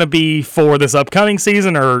this is going to be for this upcoming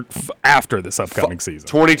season or after this upcoming season?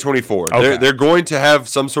 2024. Okay. They're going to have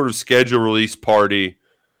some sort of schedule release party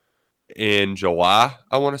in July,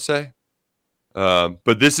 I want to say.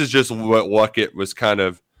 But this is just what Luckett was kind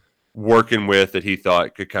of working with that he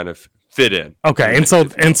thought could kind of fit in. Okay, and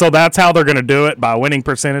so that's how they're going to do it, by winning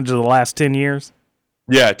percentage of the last 10 years?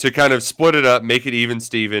 Yeah, to kind of split it up, make it even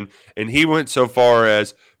Steven. And he went so far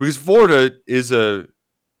as, because Florida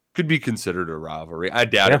could be considered a rivalry. I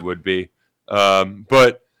doubt it would be.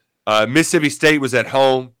 But Mississippi State was at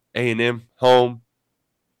home, A&M home.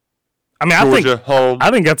 I mean, Georgia home.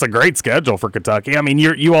 I think that's a great schedule for Kentucky. I mean,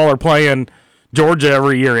 you all are playing Georgia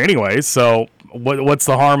every year anyways, so what's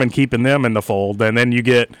the harm in keeping them in the fold? And then you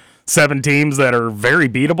get 7 teams that are very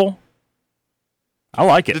beatable. I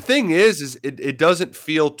like it. The thing is it doesn't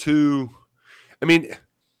feel too. I mean,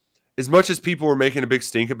 as much as people were making a big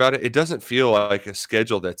stink about it, it doesn't feel like a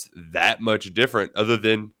schedule that's that much different. Other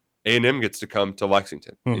than A&M gets to come to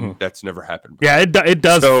Lexington, and that's never happened before. Yeah, it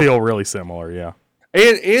does feel really similar. Yeah,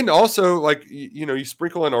 and also like you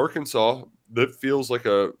sprinkle in Arkansas, that feels like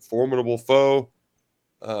a formidable foe.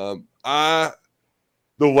 The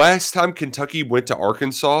last time Kentucky went to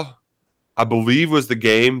Arkansas, I believe, was the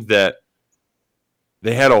game that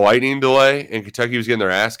they had a lightning delay and Kentucky was getting their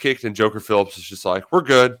ass kicked, and Joker Phillips was just like, "We're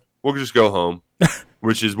good. We'll just go home,"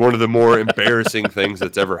 which is one of the more embarrassing things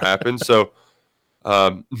that's ever happened. So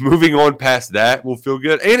moving on past that will feel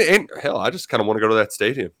good. And hell, I just kind of want to go to that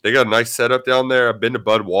stadium. They got a nice setup down there. I've been to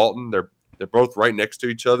Bud Walton. They're both right next to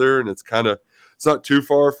each other, and it's not too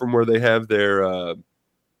far from where they have their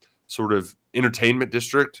sort of entertainment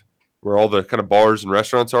district where all the kind of bars and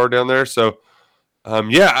restaurants are down there. So,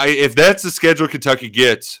 if that's the schedule Kentucky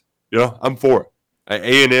gets, I'm for it.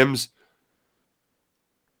 A&M's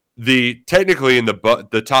technically in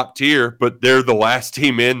the top tier, but they're the last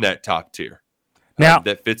team in that top tier. Now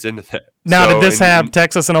that fits into that. Now, did this have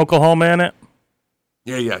Texas and Oklahoma in it?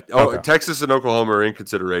 Yeah. Okay. Texas and Oklahoma are in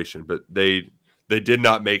consideration, but they did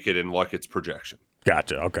not make it in Luckett's projection.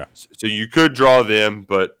 Gotcha. Okay. So you could draw them,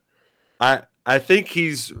 but I think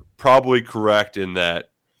he's probably correct in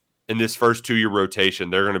that in this first 2-year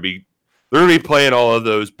rotation, they're going to be playing all of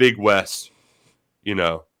those Big West.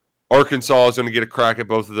 Arkansas is going to get a crack at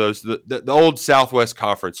both of those. The old Southwest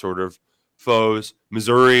Conference sort of foes.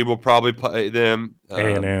 Missouri will probably play them.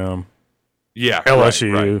 A&M. Yeah.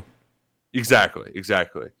 LSU. Right.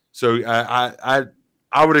 Exactly. So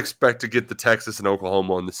I would expect to get the Texas and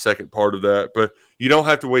Oklahoma on the second part of that, but you don't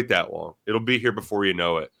have to wait that long. It'll be here before you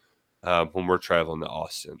know it when we're traveling to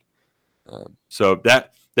Austin. So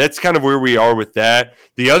that's kind of where we are with that.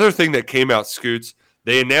 The other thing that came out, Scoots,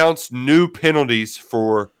 they announced new penalties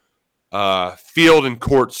for field and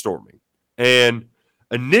court storming. And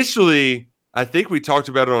initially, I think we talked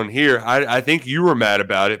about it on here. I think you were mad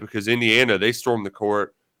about it because Indiana, they stormed the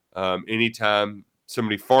court anytime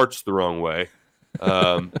somebody farts the wrong way.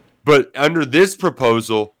 But under this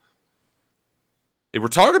proposal, they were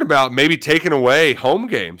talking about maybe taking away home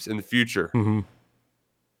games in the future. Mm-hmm.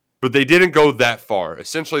 But they didn't go that far.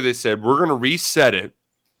 Essentially, they said, we're going to reset it.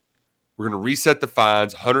 We're going to reset the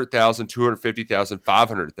fines, $100,000, $250,000,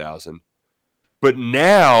 $500,000. But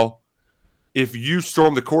now, if you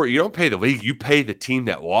storm the court, you don't pay the league. You pay the team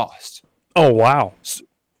that lost. Oh, wow.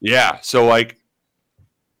 So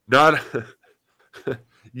not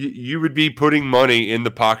you would be putting money in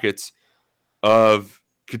the pockets of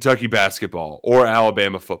Kentucky basketball or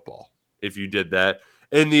Alabama football if you did that.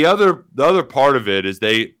 And the other part of it is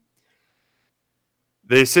they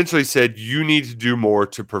essentially said you need to do more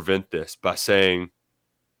to prevent this by saying,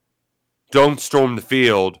 don't storm the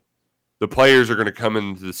field. The players are going to come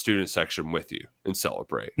into the student section with you and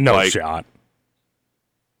celebrate. No shot.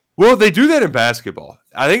 Well, they do that in basketball.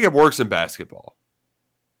 I think it works in basketball.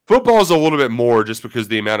 Football is a little bit more just because of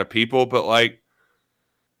the amount of people, but I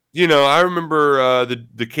remember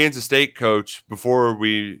the Kansas State coach before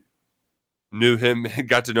we knew him,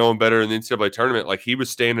 got to know him better in the NCAA tournament. He was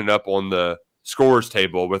standing up on the scorer's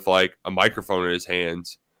table with a microphone in his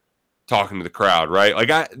hands, talking to the crowd.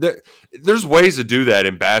 Right? There's ways to do that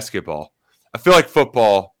in basketball. I feel like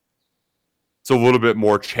football, it's a little bit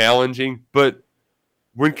more challenging, but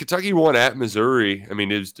when Kentucky won at Missouri, it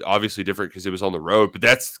was obviously different because it was on the road, but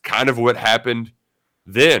that's kind of what happened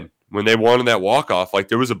then when they won in that walk-off.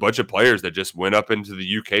 There was a bunch of players that just went up into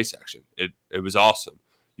the UK section. It was awesome.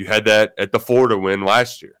 You had that at the Florida win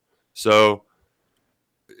last year. So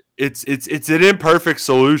it's an imperfect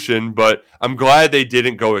solution, but I'm glad they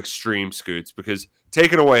didn't go extreme, Scoots, because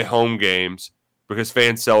taking away home games because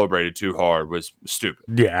fans celebrated too hard was stupid.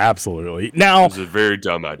 Yeah, absolutely. Now, it was a very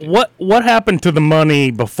dumb idea. What happened to the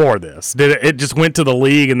money before this? Did it just went to the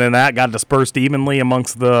league and then that got dispersed evenly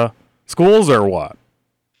amongst the schools, or what?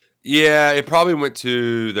 Yeah, it probably went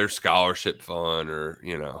to their scholarship fund or,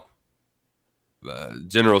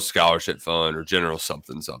 general scholarship fund or general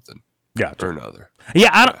something. Gotcha. Or another. Yeah,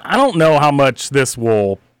 I don't know how much this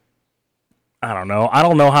will. I don't know. I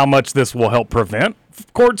don't know how much this will help prevent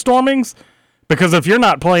court stormings, because if you're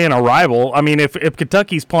not playing a rival, if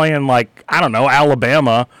Kentucky's playing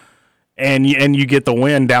Alabama, and you get the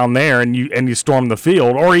win down there and you storm the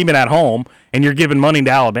field, or even at home and you're giving money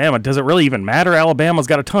to Alabama, does it really even matter? Alabama's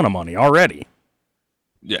got a ton of money already.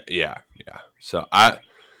 Yeah. So I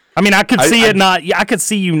could see I could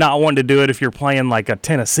see you not wanting to do it if you're playing a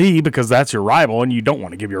Tennessee, because that's your rival and you don't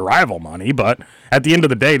want to give your rival money. But at the end of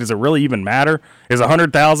the day, does it really even matter? Is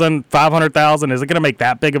 $100,000, $500,000, is it going to make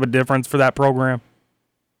that big of a difference for that program?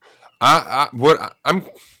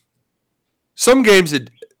 Some games,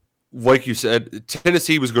 like you said,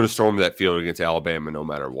 Tennessee was going to storm that field against Alabama no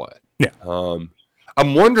matter what. Yeah.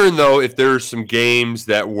 I'm wondering though if there's some games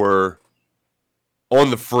that were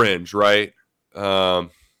on the fringe, right? I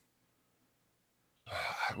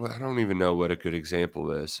don't even know what a good example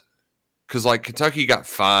is, because Kentucky got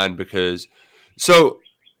fined because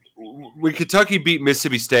when Kentucky beat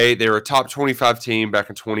Mississippi State, they were a top 25 team back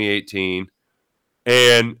in 2018,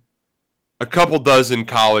 and a couple dozen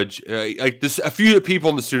college a few people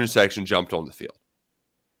in the student section jumped on the field,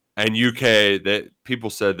 and UK, that people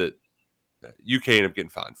said that UK ended up getting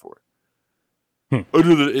fined for it.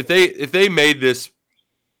 If they made this,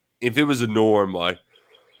 if it was a norm, like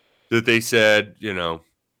that they said,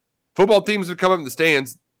 football teams would come up in the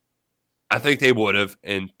stands, I think they would have,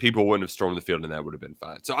 and people wouldn't have stormed the field, and that would have been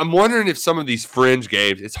fine. So I'm wondering if some of these fringe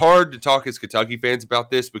games, it's hard to talk as Kentucky fans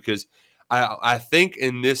about this because I think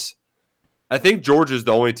Georgia's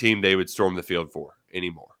the only team they would storm the field for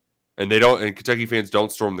anymore. And Kentucky fans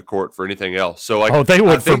don't storm the court for anything else. So they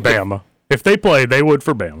would for Bama. If they played, they would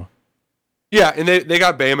for Bama. Yeah, and they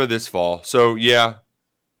got Bama this fall. So yeah.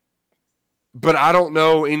 But I don't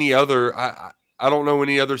know any other I don't know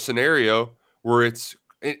any other scenario where it's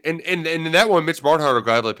and in that one, Mitch Barnhart will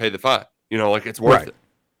gladly pay the fine. It's worth it.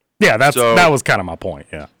 Yeah, that was kind of my point.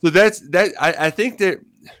 Yeah. So I think that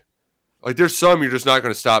there's some you're just not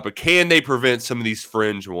going to stop, but can they prevent some of these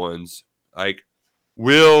fringe ones?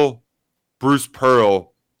 Will Bruce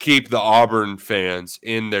Pearl keep the Auburn fans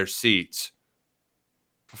in their seats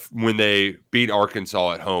when they beat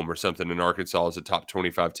Arkansas at home or something, and Arkansas is a top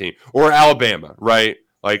 25 team, or Alabama, right?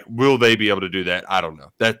 Will they be able to do that? I don't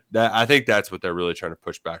know. That I think that's what they're really trying to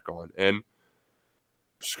push back on, and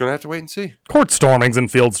just gonna have to wait and see. Court stormings and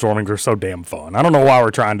field stormings are so damn fun. I don't know why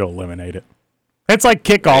we're trying to eliminate it. It's like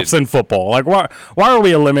kickoffs in football. Why are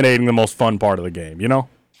we eliminating the most fun part of the game?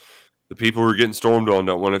 The people who are getting stormed on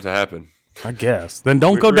don't want it to happen. I guess. Then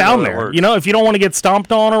don't go down there. If you don't want to get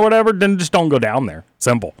stomped on or whatever, then just don't go down there.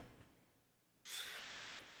 Simple.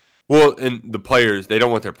 Well, and the players, they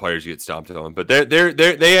don't want their players to get stomped on, but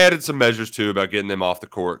they added some measures too about getting them off the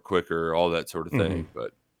court quicker, all that sort of thing.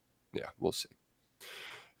 But yeah, we'll see.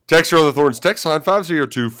 Texter on the Thorns text line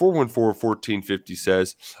 502-414-1450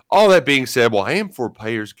 says, all that being said, I am for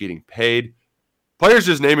players getting paid. Players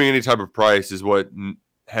just naming any type of price is what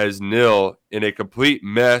has nil in a complete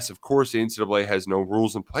mess. Of course, the NCAA has no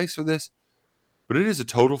rules in place for this, but it is a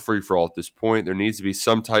total free-for-all at this point. There needs to be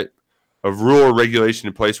some type of rule or regulation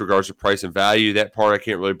in place regards to price and value. That part I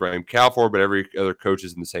can't really blame Cal for, but every other coach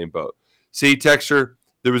is in the same boat. See, Texter,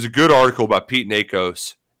 there was a good article by Pete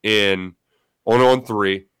Nakos in On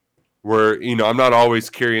 3 where, I'm not always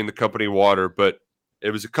carrying the company water, but it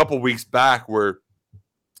was a couple weeks back where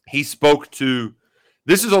he spoke to,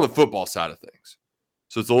 this is on the football side of things,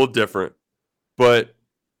 so it's a little different, but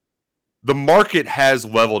the market has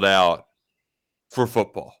leveled out for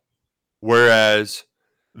football, whereas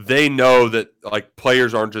they know that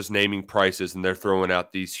players aren't just naming prices and they're throwing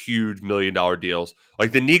out these huge $1 million deals.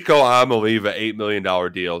 Like the Nico Amaliva $8 million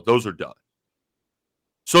deal, those are done.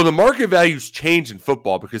 So the market values change in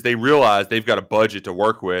football because they realize they've got a budget to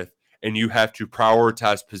work with, and you have to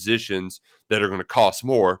prioritize positions that are going to cost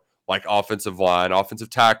more, like offensive line,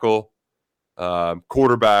 offensive tackle,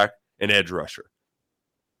 quarterback, and edge rusher,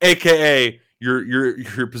 aka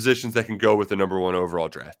your positions that can go with the number 1 overall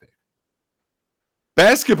draft pick.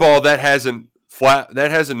 Basketball, that hasn't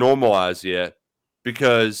normalized yet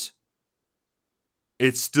because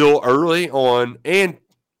it's still early on, and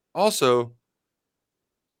also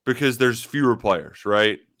because there's fewer players,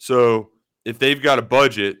 right? So if they've got a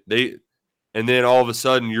budget, and then all of a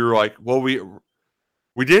sudden you're like, well, we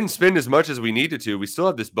didn't spend as much as we needed to. We still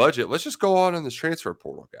have this budget. Let's just go on this transfer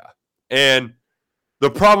portal guy. And the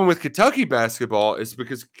problem with Kentucky basketball is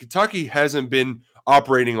because Kentucky hasn't been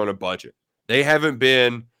operating on a budget. They haven't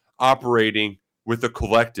been operating with a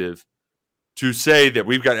collective to say that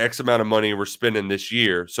we've got X amount of money we're spending this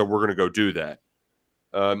year, so we're going to go do that.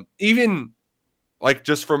 Even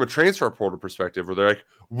just from a transfer portal perspective, where they're like,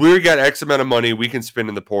 we got X amount of money we can spend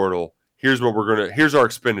in the portal. Here's our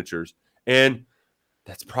expenditures. And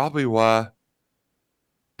that's probably why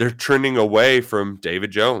they're trending away from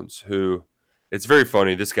David Jones, who, it's very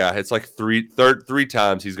funny. This guy, it's like three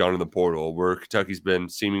times he's gone in the portal where Kentucky's been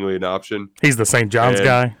seemingly an option. He's the St. John's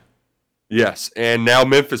guy. Yes, and now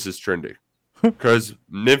Memphis is trending because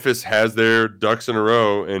Memphis has their ducks in a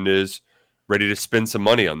row and is ready to spend some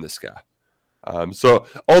money on this guy. So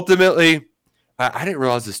ultimately, I didn't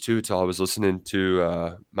realize this too until I was listening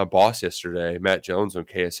to my boss yesterday, Matt Jones on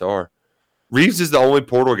KSR. Reeves is the only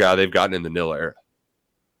portal guy they've gotten in the nil era.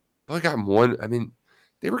 They've only gotten one. I mean,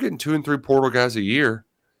 they were getting 2 and 3 portal guys a year,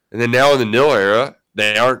 and then now in the nil era,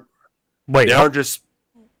 they aren't just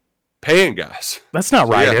paying guys. That's not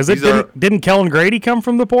right, is it? Didn't Kellen Grady come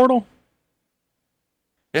from the portal?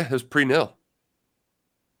 Yeah, it was pre-nil.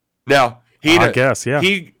 Now I guess, yeah.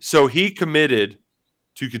 He committed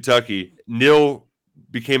to Kentucky. Nil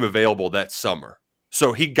became available that summer,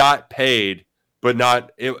 so he got paid, but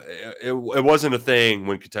not. It wasn't a thing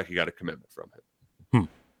when Kentucky got a commitment from him.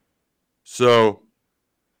 So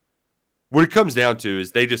what it comes down to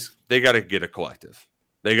is they got to get a collective.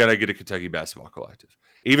 They got to get a Kentucky basketball collective,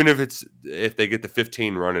 even if they get the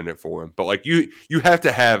 15 running it for them. But like you have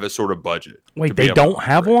to have a sort of budget. Wait, they don't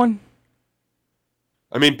have one?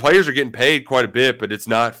 I mean, players are getting paid quite a bit, but it's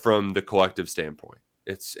not from the collective standpoint.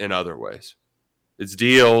 It's in other ways. It's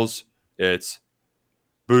deals, it's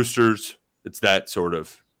boosters, it's that sort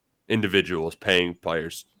of individuals paying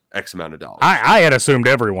players X amount of dollars. I had assumed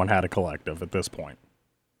everyone had a collective at this point.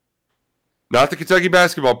 Not the Kentucky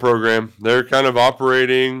basketball program. They're kind of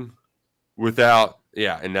operating without,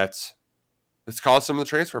 and it's caused some of the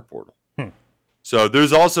transfer portal. So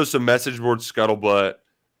there's also some message board scuttlebutt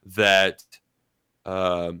that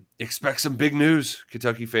expect some big news,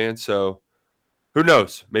 Kentucky fans. So who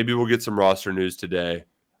knows? Maybe we'll get some roster news today.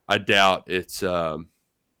 I doubt it's it'd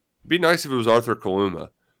be nice if it was Arthur Kaluma.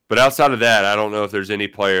 But outside of that, I don't know if there's any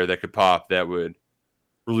player that could pop that would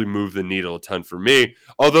really move the needle a ton for me.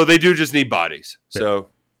 Although they do just need bodies. So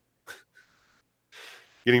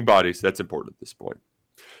getting bodies, that's important at this point.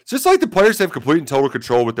 It's just like the players have complete and total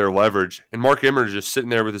control with their leverage, and Mark Emmert is just sitting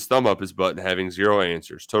there with his thumb up his butt and having zero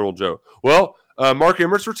answers. Total joke. Well, Mark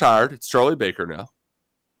Emmert's retired. It's Charlie Baker now.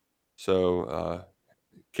 So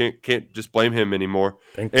can't just blame him anymore.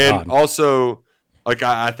 Thank and God. Also, like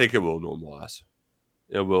I think it will normalize.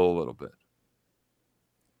 It will a little bit.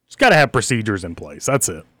 Just got to have procedures in place. That's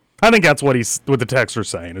it. I think that's what the texter's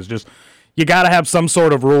saying is just you got to have some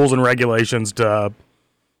sort of rules and regulations to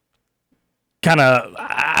kind of.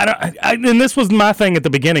 And this was my thing at the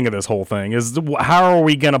beginning of this whole thing is how are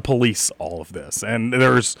we going to police all of this? And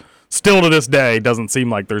there's still to this day doesn't seem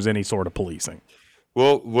like there's any sort of policing.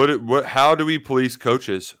 Well, how do we police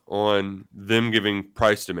coaches on them giving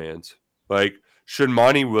price demands? Like, should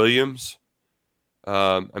Monty Williams?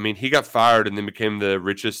 He got fired and then became the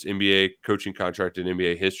richest NBA coaching contract in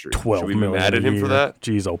NBA history. $12 million. Should we be mad at him for that?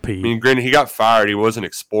 Jeez, OP. I mean, granted, he got fired. He wasn't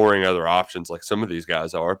exploring other options like some of these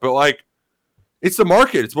guys are. But like, it's the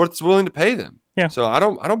market. It's what's willing to pay them. Yeah. So I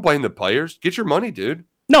don't blame the players. Get your money, dude.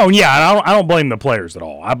 No, yeah, I don't blame the players at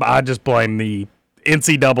all. I just blame the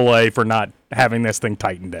NCAA for not having this thing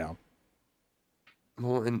tightened down.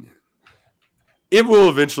 Well, and it will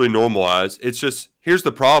eventually normalize. It's just here's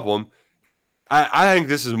the problem. I think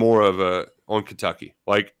this is more of on Kentucky.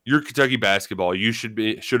 Like your Kentucky basketball, you should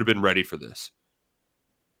have been ready for this.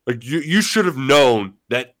 Like you should have known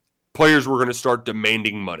that players were going to start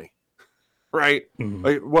demanding money, right? Mm-hmm.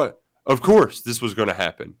 Like what? Of course, this was going to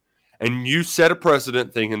happen, and you set a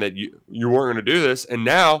precedent thinking that you weren't going to do this, and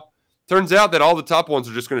now turns out that all the top ones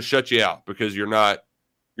are just going to shut you out because you're not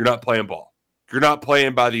playing ball. You're not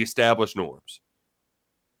playing by the established norms,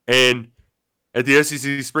 and at the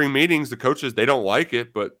SEC spring meetings, the coaches, they don't like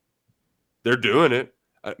it, but they're doing it.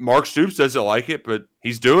 Mark Stoops doesn't like it, but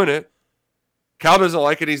he's doing it. Cal doesn't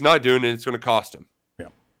like it. He's not doing it. It's going to cost him. Yeah.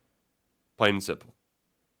 Plain and simple.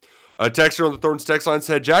 A texter on the Thornton's text line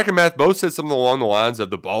said, Jack and Matt both said something along the lines of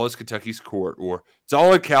the ball is Kentucky's court, or it's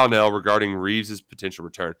all in Cal now regarding Reeves' potential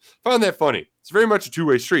return. I found that funny. It's very much a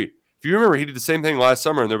two-way street. If you remember, he did the same thing last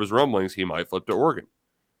summer, and there was rumblings he might flip to Oregon.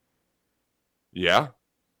 Yeah.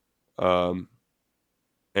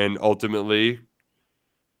 And ultimately,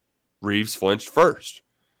 Reeves flinched first.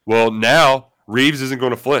 Well, now Reeves isn't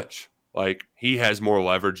going to flinch. Like, he has more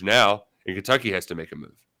leverage now, and Kentucky has to make a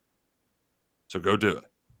move. So go do it.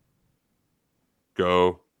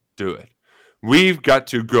 Go do it. We've got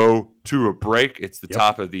to go to a break. It's the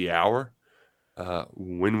top of the hour.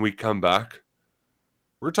 When we come back,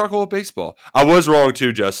 we're going to talk a little baseball. I was wrong,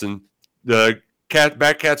 too, Justin. The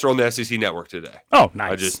Batcats are on the SEC Network today. Oh,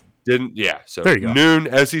 nice. I just didn't. Yeah. So there you go.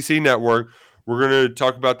 Noon SEC Network. We're going to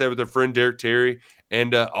talk about that with our friend Derek Terry,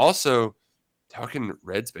 and also talking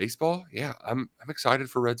Reds baseball. Yeah, I'm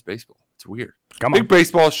excited for Reds baseball. It's weird. Big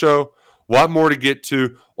baseball show. A lot more to get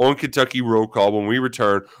to on Kentucky Roll Call when we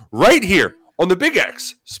return right here on the Big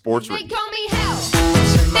X Sports Radio. They call me Hell.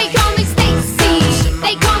 They call me Stacy.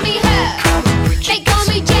 They call me Her. They call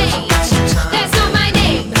me Jane. That's not my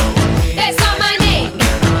name. That's not my name.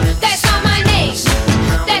 That's not my name.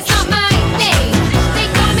 That's not my name. They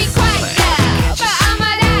call me Quiet, but I'm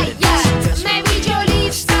a liar. Maybe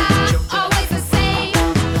Jolie's style, always the same.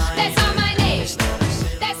 That's not my name.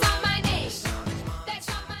 That's not my name. That's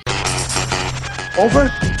not my name.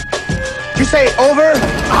 Over? You say over?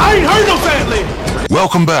 I ain't heard no family.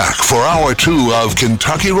 Welcome back for Hour 2 of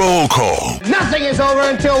Kentucky Roll Call. Nothing is over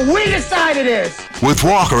until we decide it is. With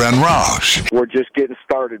Walker and Roush. We're just getting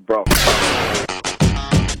started, bro.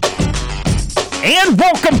 And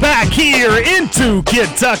welcome back here into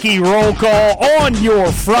Kentucky Roll Call on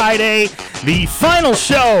your Friday, the final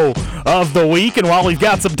show of the week. And while we've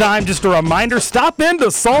got some time, just a reminder, stop into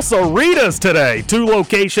Salsaritas today. 2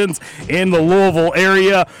 locations in the Louisville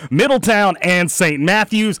area, Middletown and St.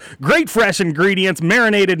 Matthews. Great fresh ingredients,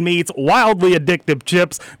 marinated meats, wildly addictive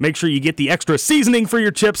chips. Make sure you get the extra seasoning for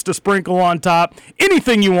your chips to sprinkle on top.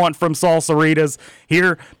 Anything you want from Salsaritas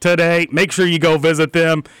here today. Make sure you go visit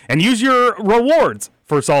them and use your rewards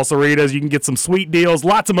for Salsaritas. You can get some sweet deals,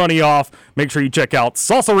 lots of money off. Make sure you check out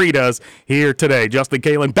Salsaritas here today. Justin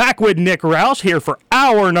Kalen back with Nick Roush here for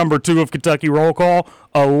hour number 2 of Kentucky Roll Call.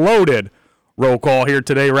 A loaded roll call here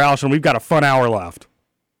today, Roush, and we've got a fun hour left.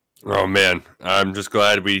 Oh, man. I'm just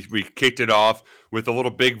glad we kicked it off with a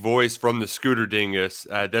little big voice from the Scooter Dingus.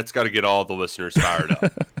 That's got to get all the listeners fired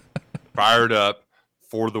up. Fired up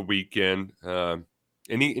for the weekend.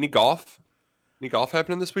 Any golf? Any golf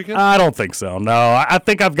happening this weekend? I don't think so. No, I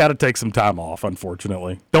think I've got to take some time off,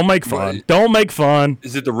 unfortunately. Don't make fun. What? Don't make fun.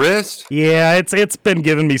 Is it the wrist? Yeah, it's been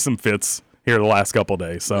giving me some fits here the last couple of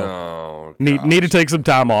days, so need to take some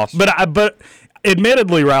time off. But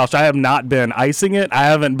admittedly, Roush, I have not been icing it. I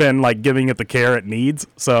haven't been like giving it the care it needs.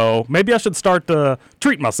 So maybe I should start to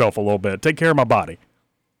treat myself a little bit, take care of my body.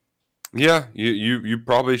 Yeah, you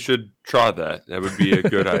probably should try that. That would be a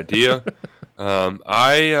good idea.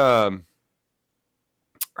 I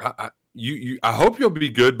hope you'll be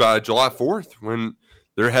good by July 4th when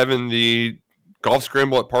they're having the golf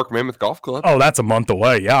scramble at Park Mammoth Golf Club. Oh, that's a month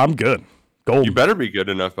away. Yeah, I'm good. Golden. You better be good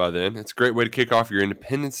enough by then. It's a great way to kick off your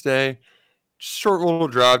Independence Day. Short little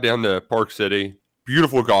drive down to Park City.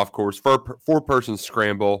 Beautiful golf course. Four-person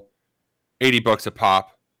scramble. $80 a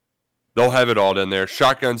pop. They'll have it all down there.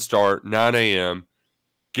 Shotgun start, 9 a.m.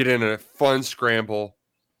 Get in a fun scramble.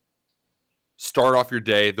 Start off your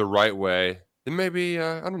day the right way. Then maybe,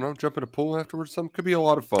 jump in a pool afterwards. Something could be a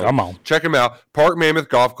lot of fun. Come on. Check them out.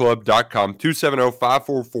 ParkMammothGolfClub.com.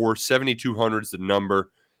 270-544-7200 is the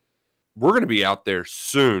number. We're going to be out there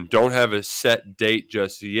soon. Don't have a set date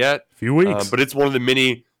just yet. A few weeks. But it's one of the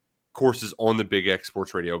many courses on the Big X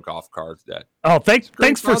Sports Radio golf cards that. Oh, thanks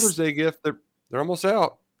for Father's Day gift. They're almost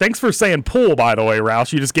out. Thanks for saying pool, by the way,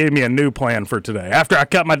 Roush. You just gave me a new plan for today. After I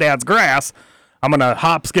cut my dad's grass, I'm going to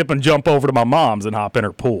hop, skip, and jump over to my mom's and hop in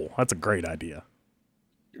her pool. That's a great idea.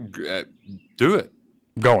 Do it.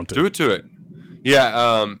 I'm going to. Do it to it.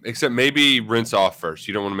 Yeah, except maybe rinse off first.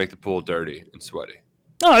 You don't want to make the pool dirty and sweaty.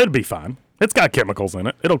 Oh, it'll be fine. It's got chemicals in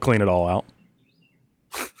it. It'll clean it all out.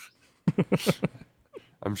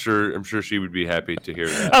 I'm sure she would be happy to hear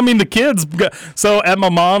that. I mean, the kids. So at my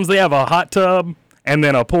mom's, they have a hot tub and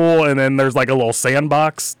then a pool, and then there's like a little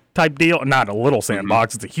sandbox type deal. Not a little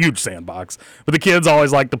sandbox; it's a huge sandbox. But the kids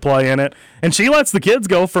always like to play in it, and she lets the kids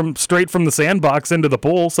go straight from the sandbox into the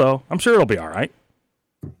pool. So I'm sure it'll be all right.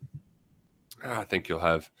 I think you'll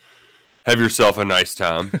have yourself a nice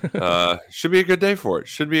time. Should be a good day for it.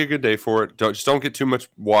 Just don't get too much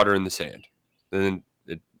water in the sand. Then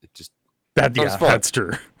it just that's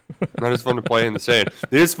true. Not as fun to play in the sand.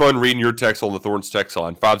 It is fun reading your text on the Thorns text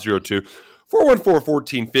line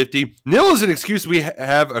 502-414-1450. Nil is an excuse we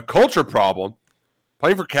have a culture problem.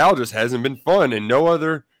 Playing for Cal just hasn't been fun, and no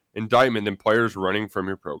other indictment than players running from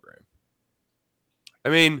your program. I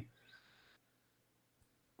mean,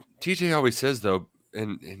 TJ always says though.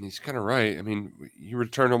 And he's kind of right. I mean, you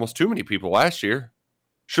returned almost too many people last year.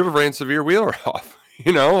 Should have ran Severe Wheeler off.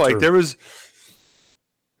 There was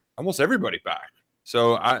almost everybody back.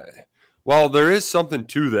 So while there is something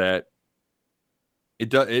to that,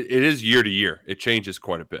 it is year to year. It changes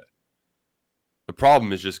quite a bit. The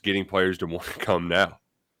problem is just getting players to want to come now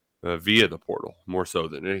via the portal, more so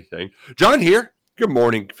than anything. John here. Good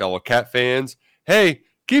morning, fellow Cat fans. Hey,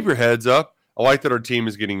 keep your heads up. I like that our team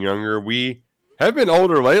is getting younger. We have been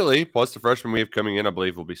older lately, plus the freshmen we have coming in, I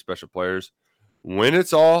believe, will be special players. When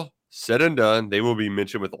it's all said and done, they will be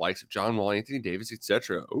mentioned with the likes of John Wall, Anthony Davis,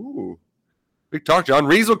 etc. Ooh, big talk, John.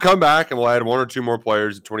 Reeves will come back, and we'll add 1 or 2 more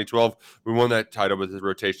players. In 2012, we won that title with a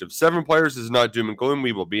rotation of 7 players. This is not doom and gloom.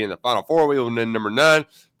 We will be in the Final Four. We will win number 9.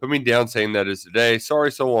 Put me down saying that is today.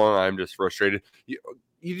 Sorry so long. I'm just frustrated. You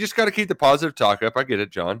just got to keep the positive talk up. I get it,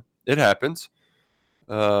 John. It happens.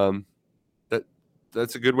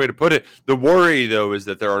 That's a good way to put it. The worry, though, is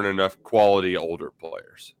that there aren't enough quality older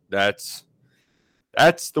players. That's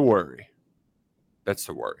the worry. That's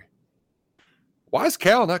the worry. Why is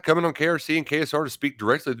Cal not coming on KRC and KSR to speak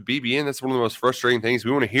directly to BBN? That's one of the most frustrating things.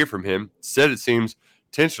 We want to hear from him. Instead, it seems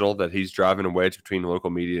intentional that he's driving a wedge between the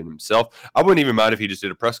local media and himself. I wouldn't even mind if he just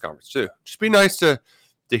did a press conference, too. Just be nice to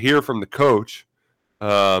hear from the coach.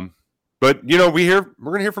 But, we're going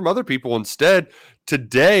to hear from other people instead.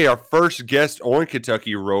 Today, our first guest on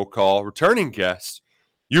Kentucky Roll Call, returning guest.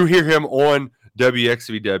 You hear him on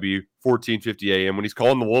WXVW 1450 AM when he's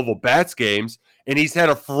calling the Louisville Bats games, and he's had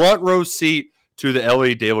a front row seat to the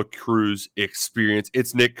Elly De La Cruz experience.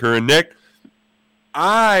 It's Nick Curran. Nick,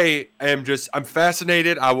 I'm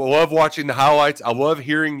fascinated. I love watching the highlights. I love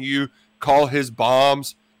hearing you call his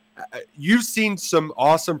bombs. You've seen some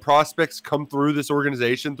awesome prospects come through this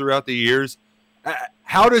organization throughout the years.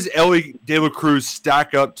 How does Elly De La Cruz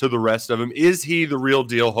stack up to the rest of them? Is he the real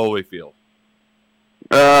deal Holyfield?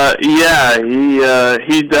 Yeah,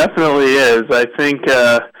 he definitely is. I think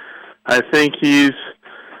he's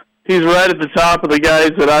right at the top of the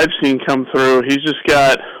guys that I've seen come through. He's just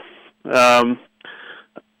got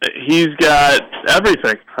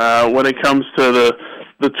everything when it comes to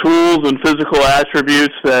the tools and physical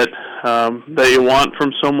attributes that you want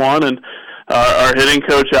from someone. And our hitting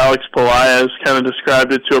coach Alex Pelaez kind of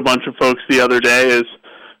described it to a bunch of folks the other day as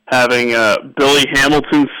having Billy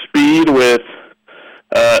Hamilton's speed with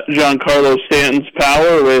Giancarlo Stanton's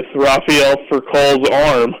power with Rafael Furcal's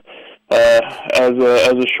arm as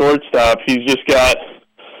a shortstop. He's just got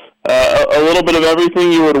a little bit of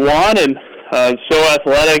everything you would want, and so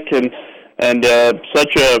athletic and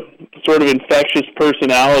such a sort of infectious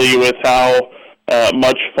personality with how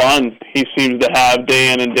much fun he seems to have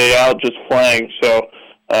day in and day out just playing. So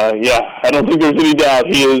yeah, I don't think there's any doubt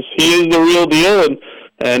he is the real deal,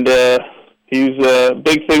 and he's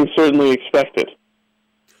big things certainly expected.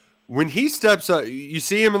 When he steps up, you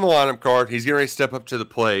see him in the lineup card. He's getting ready to step up to the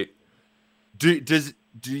plate.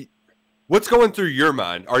 What's going through your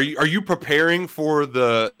mind? Are you preparing for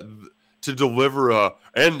to deliver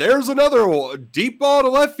and there's another deep ball to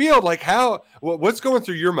left field? Like what's going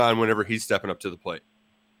through your mind whenever he's stepping up to the plate?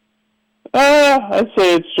 I'd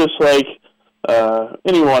say it's just like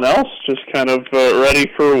anyone else, just kind of ready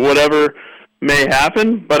for whatever may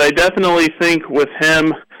happen. But I definitely think with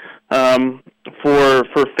him,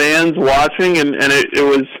 for fans watching, and it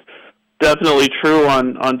was definitely true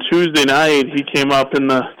on Tuesday night. He came up in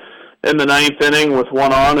the ninth inning with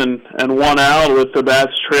one on and one out with the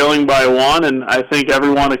Bats trailing by one, and I think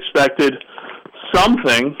everyone expected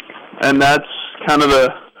something, and that's kind of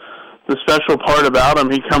the special part about him.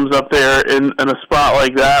 He comes up there in a spot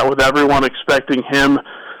like that with everyone expecting him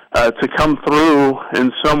to come through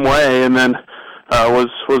in some way, and then was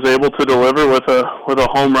able to deliver with a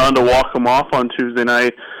home run to walk him off on Tuesday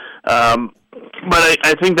night. But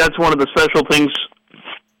I think that's one of the special things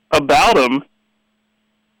about him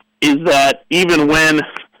is that even when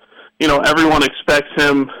everyone expects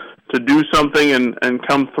him to do something and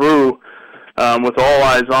come through with all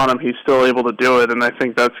eyes on him, he's still able to do it. And I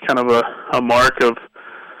think that's kind of a mark of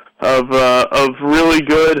really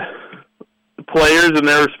good players in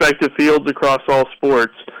their respective fields across all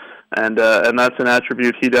sports. And that's an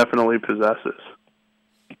attribute he definitely possesses.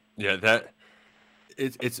 Yeah,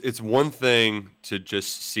 it's one thing to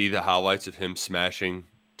just see the highlights of him smashing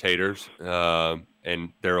taters,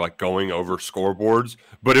 and they're like going over scoreboards.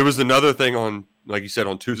 But it was another thing on, like you said,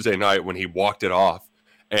 on Tuesday night when he walked it off,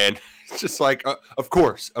 and it's just like, of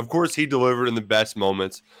course, he delivered in the best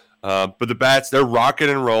moments. But the Bats, they're rocking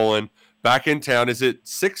and rolling back in town. Is it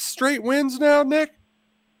 6 straight wins now, Nick?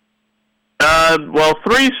 Well,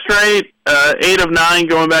 3 straight, 8 of 9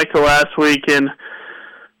 going back to last week in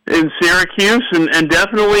Syracuse, and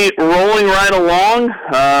definitely rolling right along.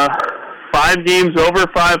 5 games over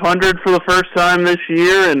 500 for the first time this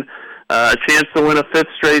year, and a chance to win a 5th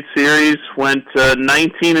straight series. Went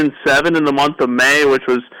 19-7 in the month of May, which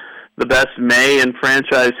was the best May in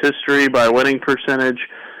franchise history by winning percentage.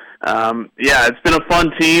 Yeah, it's been a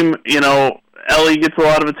fun team. Elly gets a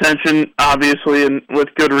lot of attention, obviously, and with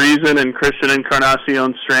good reason, and Christian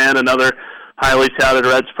Encarnacion Strand, another highly touted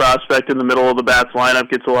Reds prospect in the middle of the Bats lineup,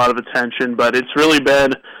 gets a lot of attention. But it's really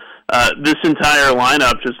been this entire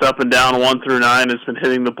lineup, just up and down 1 through 9, has been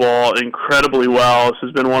hitting the ball incredibly well. This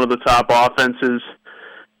has been one of the top offenses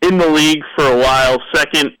in the league for a while,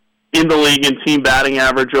 second in the league in team batting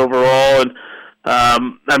average overall, and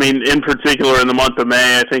in particular in the month of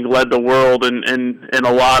May, I think led the world in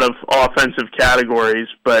a lot of offensive categories.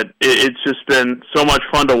 But it's just been so much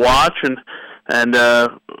fun to watch, and a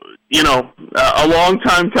long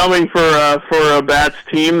time coming for a Bats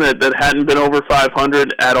team that hadn't been over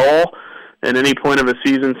 500 at all at any point of a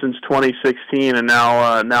season since 2016, and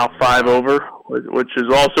now 5 over, which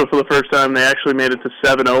is also for the first time they actually made it to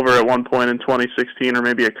 7 over at one point in 2016, or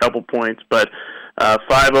maybe a couple points, but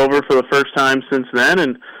 5 over for the first time since then,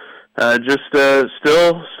 and just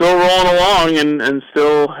still rolling along and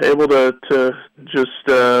still able to just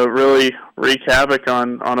really wreak havoc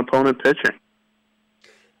on opponent pitching.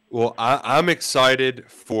 Well, I'm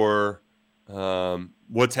excited for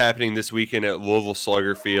what's happening this weekend at Louisville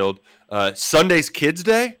Slugger Field. Sunday's Kids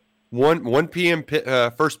Day, 1 p.m.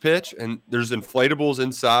 First pitch, and there's inflatables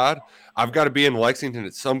inside. I've got to be in Lexington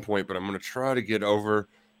at some point, but I'm going to try to get over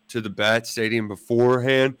to the Bat Stadium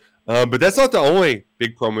beforehand. But that's not the only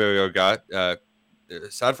big promo I got.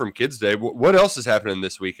 Aside from Kids Day, what else is happening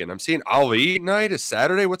this weekend? I'm seeing Ali Night is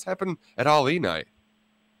Saturday. What's happening at Ali Night?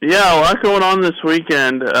 Yeah, a lot going on this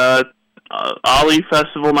weekend. Ali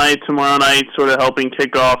Festival Night tomorrow night, sort of helping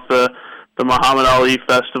kick off the Muhammad Ali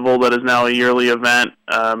Festival that is now a yearly event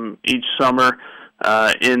each summer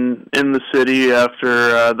in the city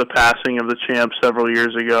after the passing of the champ several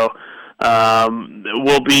years ago.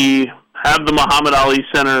 We'll have the Muhammad Ali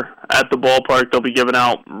Center at the ballpark. They'll be giving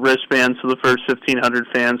out wristbands to the first 1,500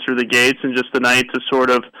 fans through the gates, and just a night to sort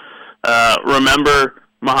of remember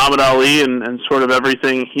Muhammad Ali and sort of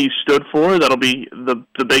everything he stood for. That'll be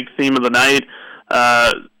the big theme of the night.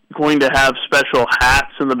 Going to have special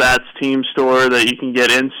hats in the Bats team store that you can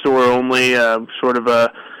get in store only, sort of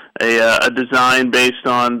a design based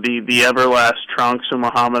on the Everlast trunks of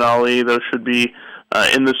Muhammad Ali. Those should be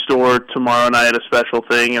in the store tomorrow night, a special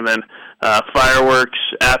thing, and then fireworks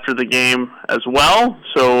after the game as well.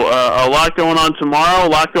 So a lot going on tomorrow, a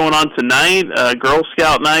lot going on tonight, Girl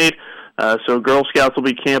Scout night. So Girl Scouts will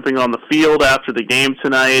be camping on the field after the game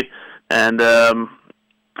tonight, and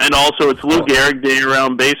also it's Lou Gehrig Day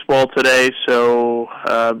around baseball today. So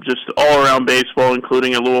just all around baseball,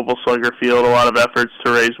 including at Louisville Slugger Field, a lot of efforts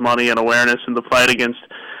to raise money and awareness in the fight against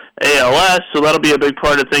ALS. So that'll be a big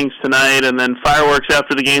part of things tonight, and then fireworks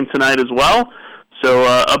after the game tonight as well. So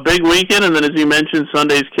a big weekend, and then as you mentioned,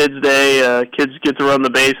 Sunday's Kids Day. Kids get to run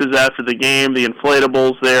the bases after the game. The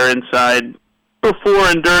inflatables there inside before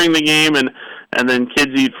and during the game, and then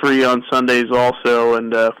kids eat free on Sundays also,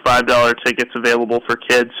 and $5 tickets available for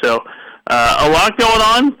kids. So a lot going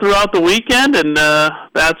on throughout the weekend, and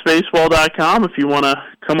batsbaseball.com if you want to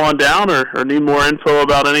come on down or need more info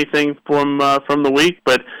about anything from the week.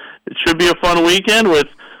 But it should be a fun weekend with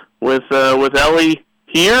Ellie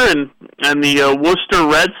here and the Worcester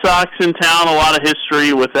Red Sox in town. A lot of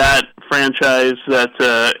history with that franchise that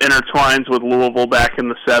intertwines with Louisville back in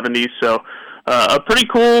the 70s. So a pretty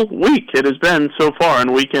cool week it has been so far,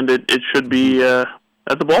 and weekend it should be at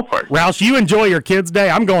the ballpark. Roush, you enjoy your Kids' Day.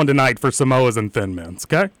 I'm going tonight for Samoas and Thin Mints,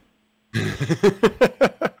 okay? That's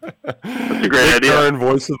a great idea. Current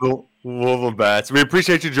voice of the Louisville Bats. We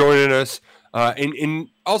appreciate you joining us. And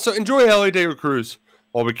also enjoy LA Day Cruz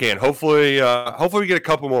while we can. Hopefully we get a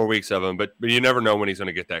couple more weeks of him, but you never know when he's going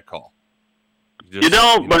to get that call. You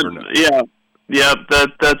don't, but yeah,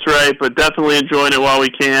 that's right. But definitely enjoying it while we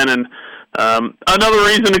can, and another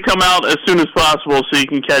reason to come out as soon as possible so you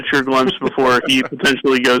can catch your glimpse before he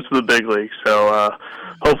potentially goes to the big league. So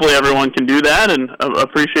hopefully everyone can do that, and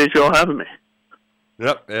appreciate you all having me.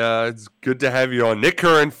 Yep, it's good to have you on. Nick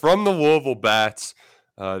Curran from the Louisville Bats.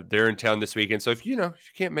 They're in town this weekend, so if you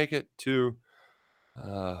can't make it to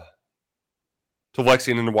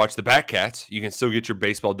Lexington to watch the Batcats, you can still get your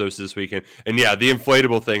baseball dose this weekend. And yeah, the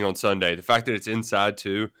inflatable thing on Sunday, the fact that it's inside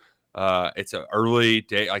too, it's an early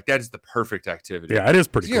day, like that is the perfect activity. Yeah, it is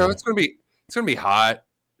pretty cool. It's gonna be hot.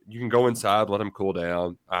 You can go inside, let them cool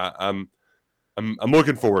down. I'm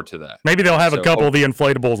looking forward to that. Maybe they'll have a couple of the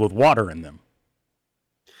inflatables with water in them.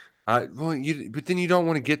 But then you don't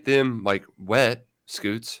want to get them like wet,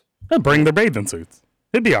 Scoots. They'll bring their bathing suits.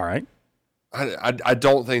 It'd be all right. I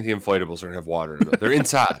don't think the inflatables are going to have water in them. They're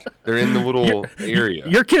inside. They're in the little area.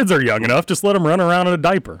 Your kids are young enough. Just let them run around in a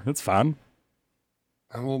diaper. It's fine.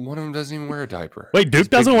 Well, one of them doesn't even wear a diaper. Wait, Duke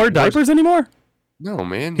doesn't wear diapers anymore? No,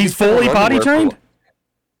 man. He's fully potty trained?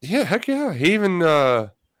 Yeah, heck yeah. He even I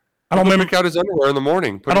don't remember pick out his underwear in the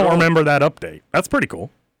morning. I don't remember that update. That's pretty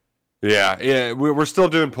cool. Yeah. We're still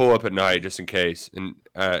doing pull up at night just in case, and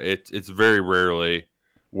it's very rarely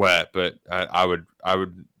wet. But I would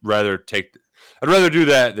rather I'd rather do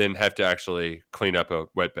that than have to actually clean up a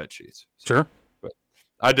wet bed sheets. Sure. But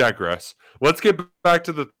I digress. Let's get back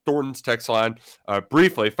to the Thornton's text line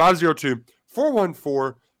briefly.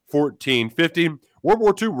 502-414-1450. World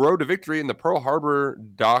War II Road to Victory and the Pearl Harbor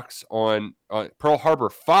docs on Pearl Harbor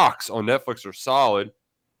Fox on Netflix are solid.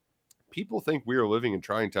 People think we are living in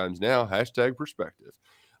trying times now. # perspective.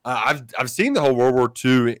 I've seen the whole World War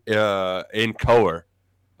II in color,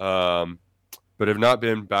 but have not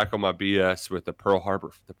been back on my BS with the Pearl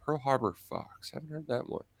Harbor Fox. Haven't heard that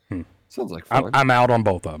one. Sounds like fun. I'm out on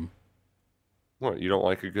both of them. What, you don't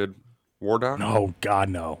like a good war doc? No, God,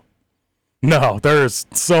 no. No, there's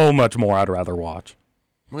so much more I'd rather watch.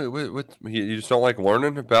 Wait, what? You just don't like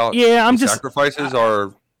learning about sacrifices?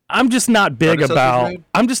 I'm just not big Predecessors made?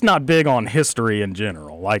 I'm just not big on history in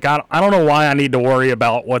general. Like I don't know why I need to worry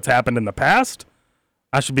about what's happened in the past.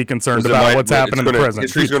 I should be concerned about what's happened in the present.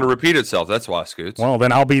 History's going to repeat itself. That's why, Scoots. Well,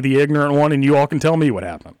 then I'll be the ignorant one, and you all can tell me what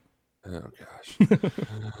happened. Oh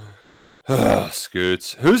gosh.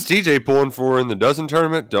 Scoots. Who's DJ pulling for in the dozen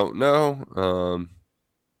tournament? Don't know.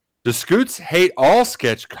 Does Scoots hate all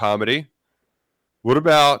sketch comedy? What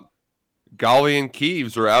about Golly and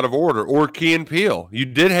Keeves are out of order, or Key and Peele? You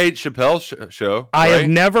did hate Chappelle's show. I right? have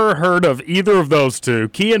never heard of either of those two.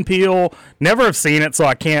 Key and Peele, never have seen it, so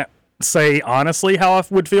I can't say honestly how I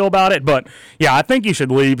would feel about it. But yeah, I think You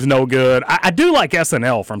Should Leave's no good. I do like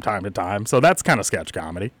SNL from time to time, so that's kind of sketch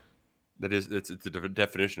comedy. It's a different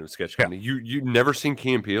definition of sketch comedy. Yeah. You never seen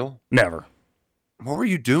Key and Peele? Never. What were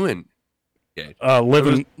you doing?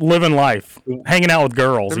 Living life, hanging out with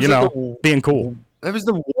girls, being cool. That was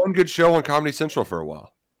the one good show on Comedy Central for a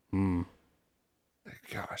while.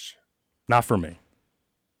 Gosh. Not for me.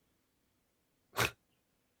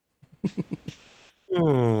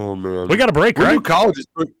 Oh, man. We got a break, right? When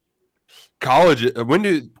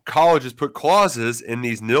do colleges put clauses in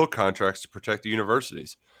these nil contracts to protect the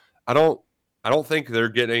universities? I don't think they're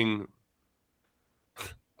getting...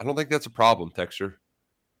 I don't think that's a problem, Texture.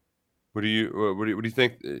 What do you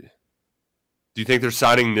think? Do you think they're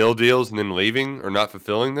signing nil deals and then leaving or not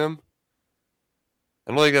fulfilling them?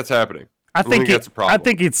 I don't think that's happening. I think that's a problem. I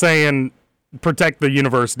think he's saying protect the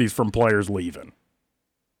universities from players leaving.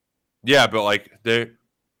 Yeah, but like they're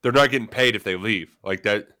not getting paid if they leave. Like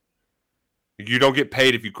that, you don't get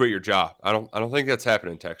paid if you quit your job. I don't think that's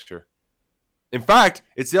happening, Texture. In fact,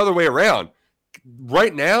 it's the other way around.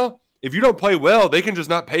 Right now, if you don't play well, they can just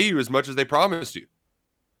not pay you as much as they promised you.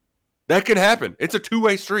 That can happen. It's a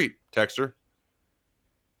two-way street, Texter.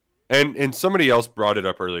 And somebody else brought it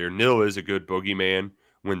up earlier. Nil is a good boogeyman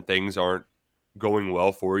when things aren't going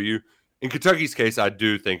well for you. In Kentucky's case, I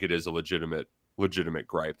do think it is a legitimate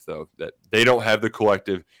gripe, though, that they don't have the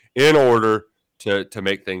collective in order to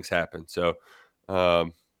make things happen. So,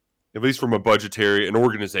 at least from a budgetary and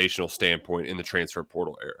organizational standpoint in the transfer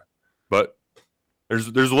portal era. But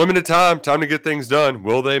there's limited time to get things done.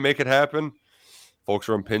 Will they make it happen? Folks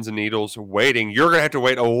are on pins and needles waiting. You're going to have to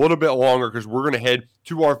wait a little bit longer because we're going to head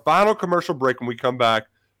to our final commercial break when we come back.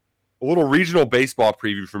 A little regional baseball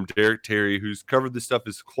preview from Derek Terry, who's covered this stuff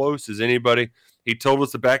as close as anybody. He told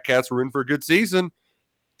us the Batcats were in for a good season a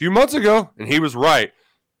few months ago, and he was right.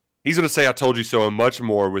 He's going to say I told you so and much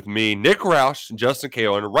more with me, Nick Roush, and Justin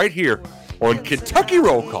Kalen right here on Kentucky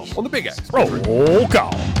Roll Call on the Big X. Roll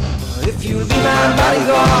Call. If you'll be my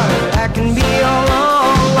bodyguard, I can be your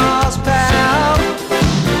long lost pal.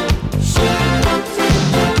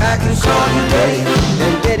 I can call you Betty,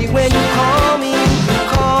 and Betty, when you call me out,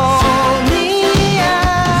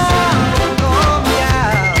 call me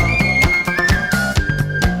out.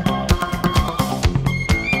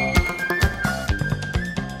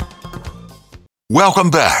 Welcome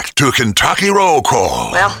back to Kentucky Roll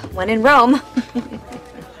Call. Well, when in Rome.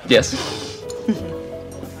 Yes.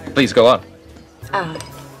 Please go on.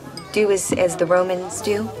 Do as the Romans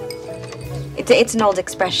do. It's an old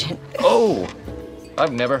expression. Oh,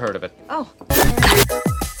 I've never heard of it. Oh.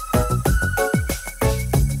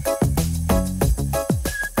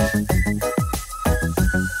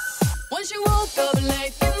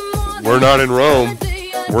 We're not in Rome.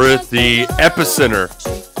 We're at the epicenter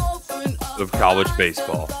of college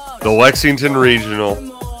baseball. The Lexington Regional.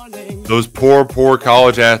 Those poor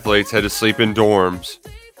college athletes had to sleep in dorms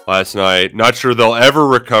last night. Not sure they'll ever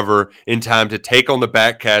recover in time to take on the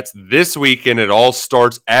Batcats this weekend. It all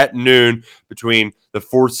starts at noon between the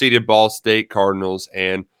 4th-seeded Ball State Cardinals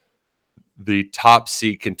and the top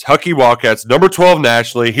seed Kentucky Wildcats, number 12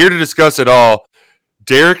 nationally. Here to discuss it all,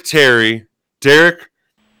 Derek Terry. Derek,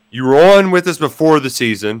 you were on with us before the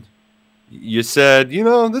season. You said,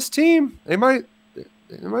 this team, they might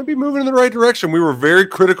be moving in the right direction. We were very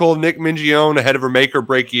critical of Nick Mingione ahead of a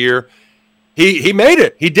make-or-break year. He made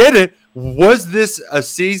it. He did it. Was this a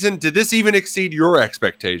season? Did this even exceed your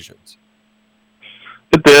expectations?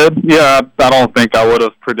 It did. Yeah, I don't think I would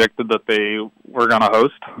have predicted that they were going to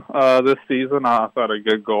host this season. I thought a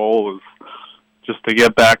good goal was just to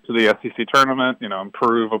get back to the SEC tournament,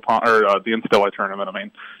 improve upon, or the NCAA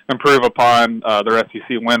tournament, improve upon their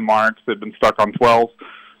SEC win marks. They've been stuck on 12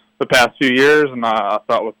 the past few years, and I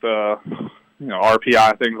thought with the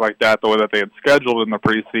RPI, things like that, the way that they had scheduled in the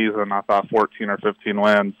preseason, I thought 14 or 15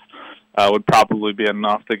 wins would probably be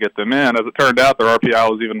enough to get them in. As it turned out, their RPI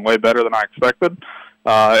was even way better than I expected.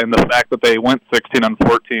 And the fact that they went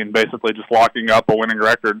 16-14, basically just locking up a winning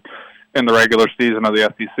record in the regular season of the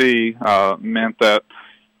SEC, meant that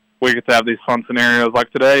we get to have these fun scenarios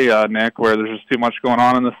like today, Nick, where there's just too much going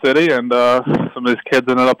on in the city, and some of these kids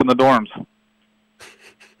ended up in the dorms.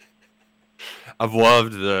 I've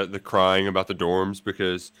loved the crying about the dorms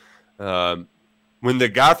because when the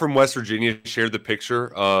guy from West Virginia shared the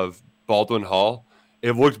picture of Baldwin Hall,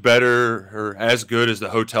 it looked better or as good as the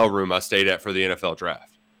hotel room I stayed at for the NFL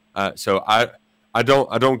draft. So I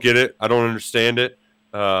don't get it. I don't understand it.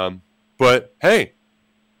 But hey,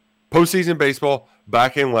 postseason baseball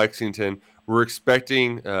back in Lexington. We're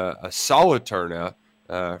expecting a solid turnout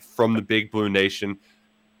from the Big Blue Nation.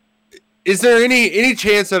 Is there any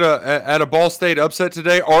chance at a Ball State upset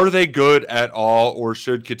today? Are they good at all, or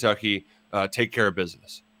should Kentucky take care of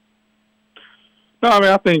business? No, I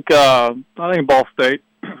mean I think Ball State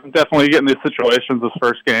definitely getting these situations this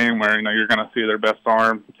first game where you're going to see their best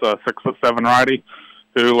arm. It's a 6'7" righty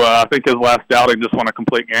who I think his last outing just won a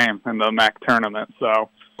complete game in the MAC tournament. So.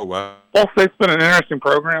 Oh, wow. Ball State's been an interesting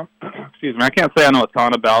program. Excuse me. I can't say I know a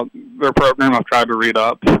ton about their program. I've tried to read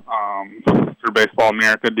up through Baseball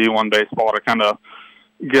America, D1 Baseball, to kind of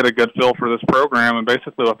get a good feel for this program. And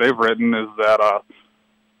basically what they've written is that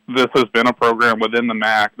this has been a program within the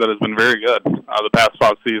MAC that has been very good the past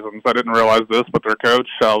 5 seasons. I didn't realize this, but their coach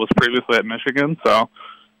was previously at Michigan. So,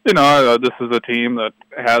 this is a team that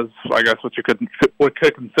has, I guess, what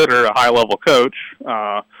could consider a high-level coach.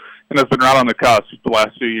 And it's been right on the cusp the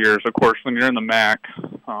last few years. Of course, when you're in the MAC,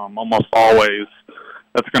 almost always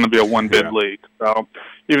that's going to be a one-bid league. So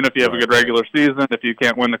even if you have a good regular season, if you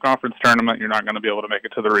can't win the conference tournament, you're not going to be able to make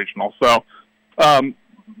it to the regional. So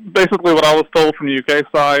basically what I was told from the UK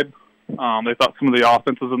side, they thought some of the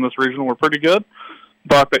offenses in this regional were pretty good,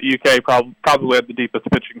 but that UK probably had the deepest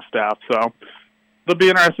pitching staff. So it'll be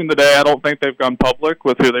interesting today. I don't think they've gone public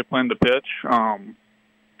with who they plan to pitch.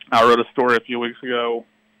 I wrote a story a few weeks ago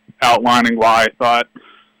outlining why I thought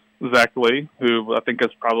Zach Lee, who I think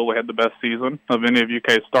has probably had the best season of any of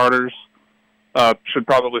UK starters, should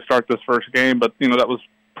probably start this first game. But, that was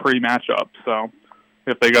pre-matchup. So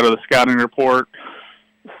if they go to the scouting report,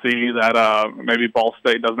 see that maybe Ball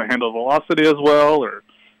State doesn't handle velocity as well or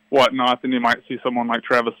whatnot, then you might see someone like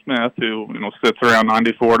Travis Smith who, sits around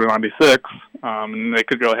 94 to 96, and they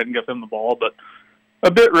could go ahead and give him the ball. But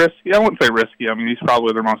a bit risky. I wouldn't say risky. I mean, he's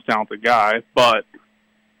probably their most talented guy, but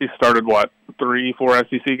he started, 3-4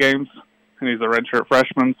 SEC games, and he's a redshirt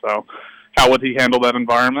freshman. So how would he handle that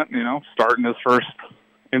environment, starting his first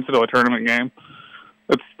NCAA tournament game?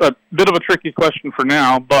 It's a bit of a tricky question for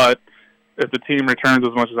now, but if the team returns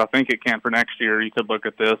as much as I think it can for next year, you could look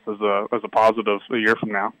at this as a positive a year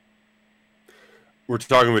from now. We're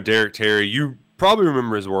talking with Derek Terry. You probably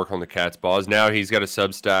remember his work on the Cat's Balls. Now he's got a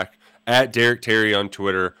Substack at Derek Terry on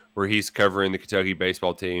Twitter, where he's covering the Kentucky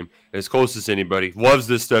baseball team as close as anybody. Loves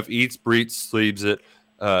this stuff. Eats, breathes, sleeps it.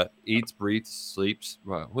 Eats, breathes, sleeps.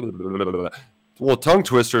 A little tongue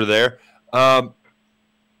twister there. For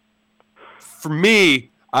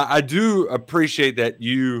me, I do appreciate that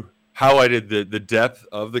you highlighted the depth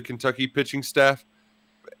of the Kentucky pitching staff.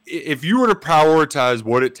 If you were to prioritize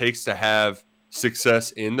what it takes to have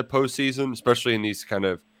success in the postseason, especially in these kind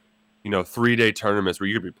of 3-day tournaments where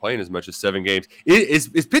you could be playing as much as 7 games.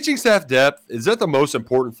 Is pitching staff depth, is that the most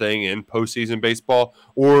important thing in postseason baseball,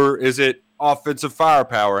 or is it offensive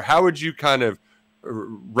firepower? How would you kind of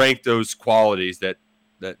rank those qualities that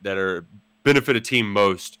are benefit a team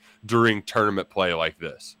most during tournament play like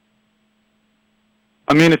this?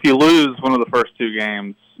 I mean, if you lose one of the first 2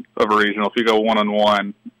 games of a regional, if you go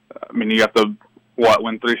 1-1, I mean, you have to,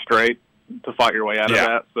 win 3 straight to fight your way out of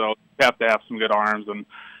that. So you have to have some good arms, and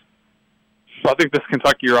so I think this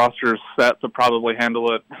Kentucky roster is set to probably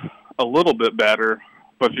handle it a little bit better.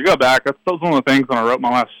 But if you go back, that was one of the things when I wrote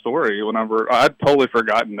my last story. Whenever I'd totally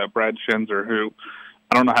forgotten that Brad Schinzer, who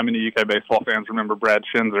I don't know how many UK baseball fans remember Brad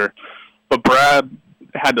Schinzer, but Brad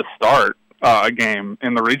had to start a game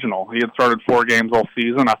in the regional. He had started 4 games all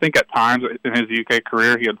season. I think at times in his UK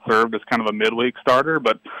career he had served as kind of a midweek starter,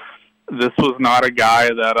 but this was not a guy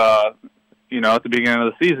that, at the beginning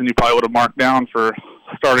of the season you probably would have marked down for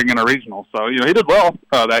starting in a regional. So, he did well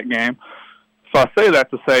that game. So I say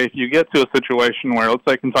that to say if you get to a situation where, let's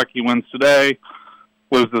say Kentucky wins today,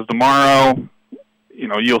 loses tomorrow,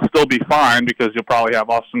 you'll still be fine because you'll probably have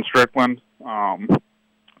Austin Strickland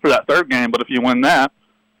for that 3rd game. But if you win that,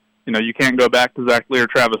 you can't go back to Zach Lee or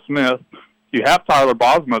Travis Smith. You have Tyler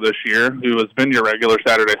Bosma this year, who has been your regular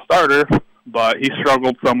Saturday starter, but he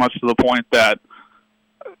struggled so much to the point that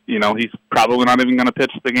he's probably not even going to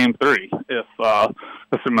pitch the game 3 if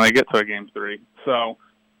assuming they get to a game 3. So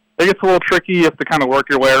it gets a little tricky. You have to kind of work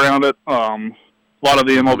your way around it. A lot of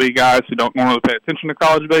the MLB guys who don't normally pay attention to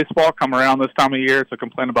college baseball come around this time of year to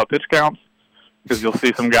complain about pitch counts. because you'll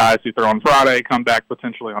see some guys who throw on Friday come back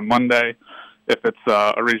potentially on Monday if it's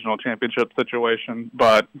a regional championship situation.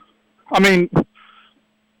 But, I mean,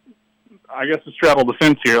 I guess to straddle the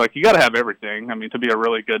fence here, like, you got to have everything. I mean, to be a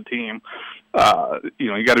really good team,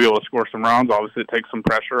 you got to be able to score some runs. Obviously, it takes some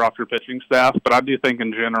pressure off your pitching staff. But I do think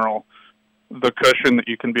in general, the cushion that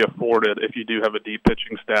you can be afforded if you do have a deep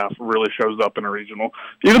pitching staff really shows up in a regional,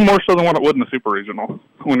 even more so than what it would in a super regional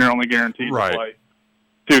when you're only guaranteed to play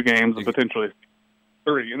 2 games and potentially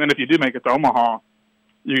 3. And then if you do make it to Omaha,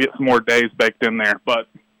 you get some more days baked in there. But,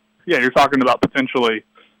 yeah, you're talking about potentially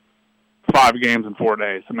 5 games in 4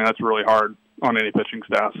 days. I mean, that's really hard on any pitching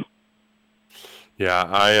staff.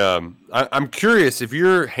 Yeah, I'm curious if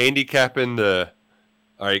you're handicapping the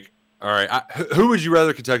all right. Who would you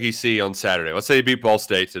rather Kentucky see on Saturday? Let's say you beat Ball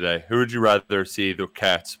State today. Who would you rather see the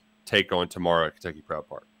Cats take on tomorrow at Kentucky Proud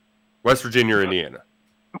Park? West Virginia or Indiana?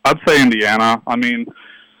 I'd say Indiana. I mean,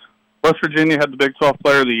 West Virginia had the Big 12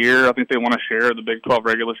 Player of the Year. I think they won a share of the Big 12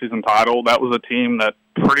 regular season title. That was a team that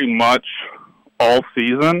pretty much all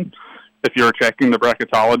season, if you were checking the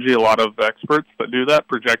bracketology, a lot of experts that do that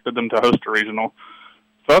projected them to host a regional.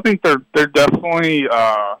 So I think they're definitely.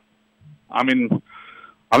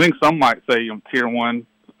 I think some might say Tier 1,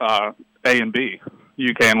 A and B,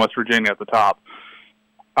 UK and West Virginia at the top.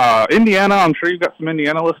 Indiana, I'm sure you've got some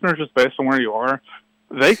Indiana listeners just based on where you are.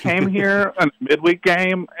 They came here in a midweek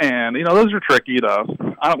game, and, those are tricky to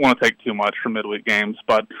 – I don't want to take too much from midweek games,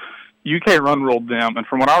 but UK run-ruled them, and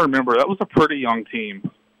from what I remember, that was a pretty young team.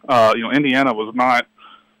 Indiana was not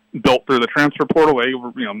built through the transfer portal. They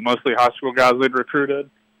were, mostly high school guys they'd recruited.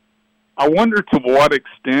 I wonder to what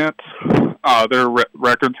extent their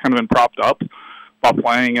record's kind of been propped up by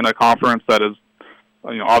playing in a conference that is,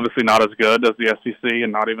 obviously not as good as the SEC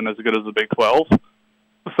and not even as good as the Big 12.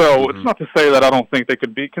 So it's not to say that I don't think they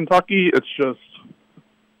could beat Kentucky. It's just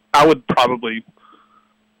I would probably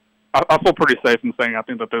I feel pretty safe in saying I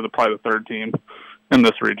think that they're probably the 3rd team in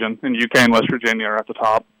this region, and UK and West Virginia are at the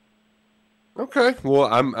top. Okay,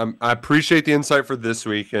 well, I appreciate the insight for this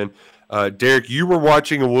weekend. Derek, you were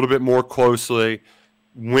watching a little bit more closely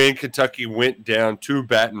when Kentucky went down to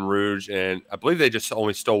Baton Rouge, and I believe they just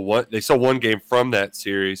only stole one game from that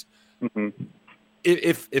series. Mm-hmm.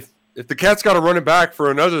 If the Cats got to run it back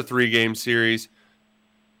for another 3-game series,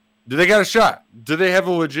 do they got a shot? Do they have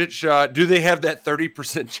a legit shot? Do they have that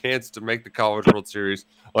 30% chance to make the College World Series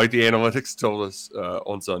like the analytics told us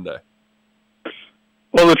on Sunday?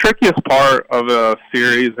 Well, the trickiest part of a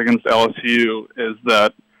series against LSU is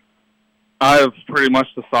that I've pretty much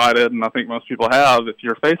decided, and I think most people have, if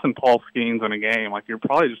you're facing Paul Skeens in a game, you're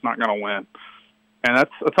probably just not going to win. And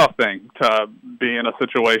that's a tough thing, to be in a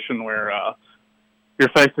situation where you're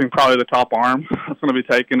facing probably the top arm that's going to be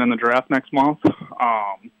taken in the draft next month.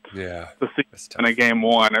 Yeah. The season in a game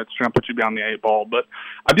 1, it's going to put you behind the 8 ball. But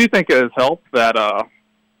I do think it has helped that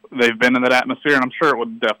they've been in that atmosphere, and I'm sure it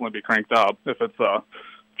would definitely be cranked up if it's a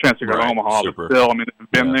chance to go to Omaha. Super. But still, I mean,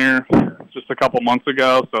 they've been there just a couple months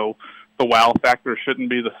ago, so the wow factor shouldn't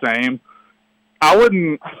be the same. I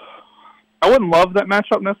wouldn't love that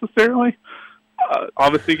matchup necessarily.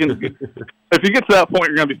 Obviously, if you get to that point,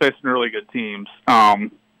 you're going to be facing really good teams.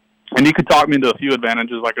 And you could talk me into a few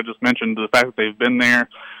advantages, like I just mentioned, the fact that they've been there.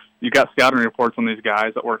 You got scouting reports on these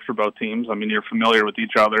guys that works for both teams. I mean, you're familiar with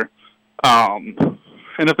each other.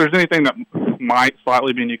 And if there's anything that might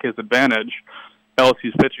slightly be in UK's advantage,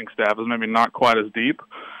 LSU's pitching staff is maybe not quite as deep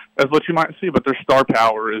as what you might see, but their star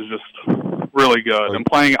power is just really good. And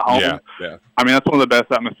playing at home, I mean, that's one of the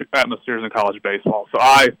best atmospheres in college baseball. So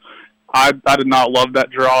I did not love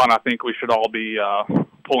that draw, and I think we should all be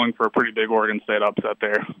pulling for a pretty big Oregon State upset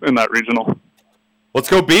there in that regional. Let's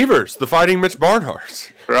go Beavers, the Fighting Mitch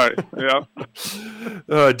Barnharts. Right,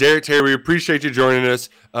 yeah. Derek Terry, we appreciate you joining us.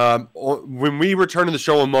 When we return to the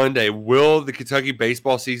show on Monday, will the Kentucky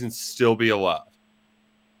baseball season still be alive?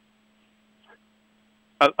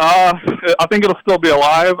 I think it'll still be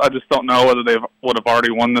alive. I just don't know whether they would have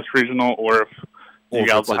already won this regional or if you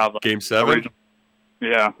guys will have Game 7.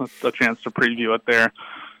 A chance to preview it there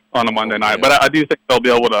on a Monday night. But I do think they'll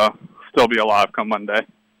be able to still be alive come Monday.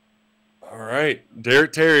 All right.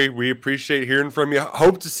 Derek Terry, we appreciate hearing from you.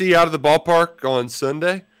 Hope to see you out of the ballpark on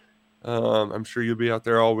Sunday. I'm sure you'll be out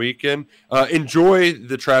there all weekend. Enjoy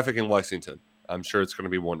the traffic in Lexington. I'm sure it's going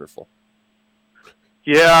to be wonderful.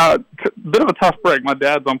 Yeah, bit of a tough break. My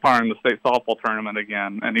dad's umpiring the state softball tournament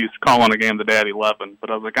again, and he's calling a game the day at 11. But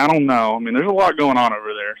I was like, I don't know. I mean, there's a lot going on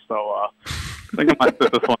over there, so I think I might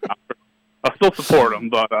sit this one out. I still support him,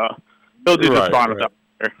 but he'll do just fine without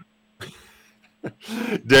there.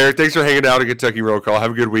 Derek, thanks for hanging out at Kentucky Roll Call. Have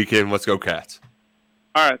a good weekend. Let's go Cats.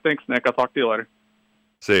 All right, thanks, Nick. I'll talk to you later.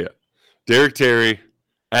 See ya. Derek Terry,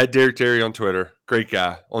 at Derek Terry on Twitter, great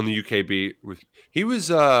guy on the UK beat. He was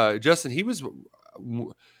Justin.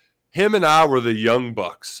 Him and I were the young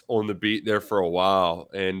bucks on the beat there for a while,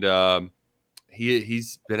 and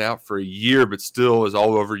he's been out for a year, but still is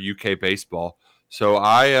all over UK baseball. So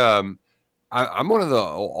I'm one of the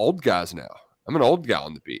old guys now. I'm an old guy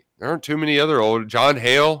on the beat. There aren't too many other old. John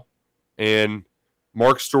Hale and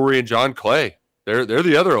Mark Story and John Clay. They're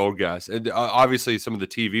the other old guys, and obviously some of the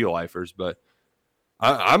TV lifers. But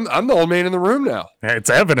I'm the old man in the room now. It's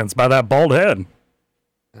evidenced by that bald head.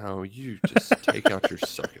 No, you just take out your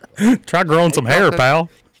sucket. Try growing some hair, pal.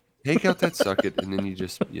 Take out that sucket, and then you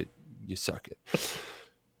suck it.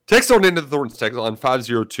 Text on into the Thornton's text line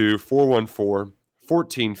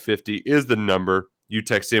 502-414-1450 is the number. You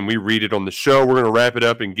text in, we read it on the show. We're going to wrap it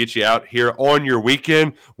up and get you out here on your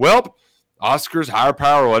weekend. Well, Oscar's higher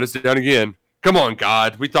power let us down again. Come on,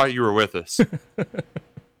 God. We thought you were with us.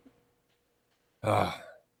 Come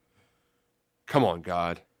on,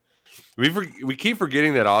 God. We keep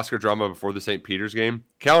forgetting that Oscar drama before the St. Peter's game.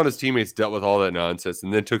 Cal and his teammates dealt with all that nonsense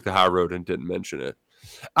and then took the high road and didn't mention it.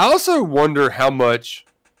 I also wonder how much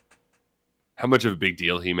of a big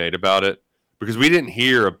deal he made about it, because we didn't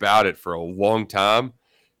hear about it for a long time.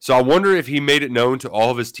 So I wonder if he made it known to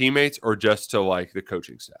all of his teammates or just to like the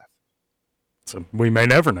coaching staff. So we may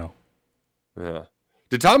never know. Yeah.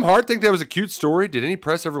 Did Tom Hart think that was a cute story? Did any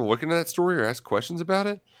press ever look into that story or ask questions about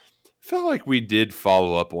it? I felt like we did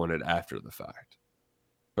follow up on it after the fact,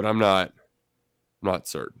 but I'm not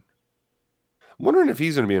certain. I'm wondering if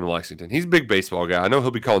he's going to be in Lexington. He's a big baseball guy. I know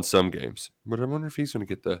he'll be calling some games, but I wonder if he's going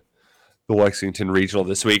to get the Lexington Regional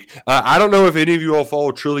this week. I don't know if any of you all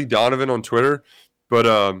follow Trilly Donovan on Twitter,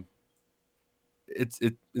 but it's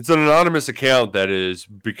an anonymous account that has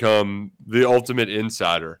become the ultimate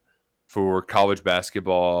insider for college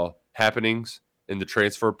basketball happenings in the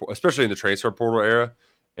transfer, especially in the transfer portal era.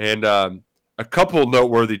 And a couple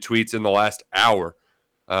noteworthy tweets in the last hour,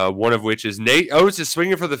 one of which is Nate Oates is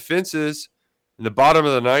swinging for the fences in the bottom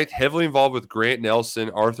of the ninth, heavily involved with Grant Nelson,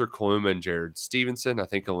 Arthur Kaluma, and Jared Stevenson. I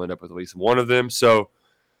think he'll end up with at least one of them. So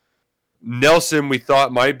Nelson, we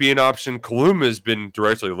thought might be an option. Kaluma has been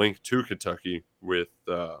directly linked to Kentucky with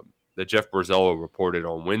that Jeff Borzello reported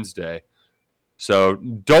on Wednesday. So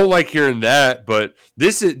don't like hearing that, but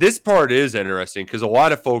this part is interesting because a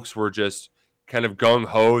lot of folks were just kind of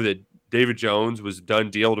gung-ho that David Jones was a done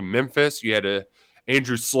deal to Memphis. You had a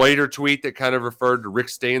Andrew Slater tweet that kind of referred to Rick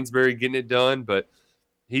Stansbury getting it done, but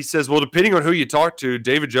he says, well, depending on who you talk to,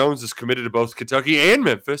 David Jones is committed to both Kentucky and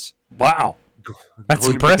Memphis. Wow. That's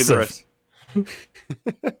impressive. It'll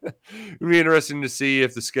be interesting to see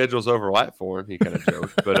if the schedules overlap for him. He kind of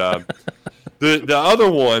joked. But the other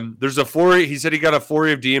one, there's a flurry. He said he got a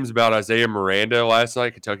flurry of DMs about Isaiah Miranda last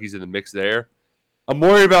night. Kentucky's in the mix there. I'm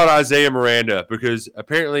worried about Isaiah Miranda because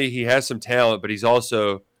apparently he has some talent, but he's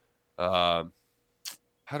also, how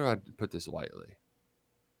do I put this lightly?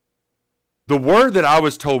 The word that I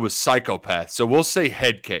was told was psychopath. So we'll say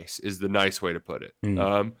head case is the nice way to put it.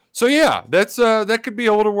 So yeah, that could be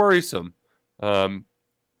a little worrisome.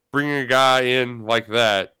 Bringing a guy in like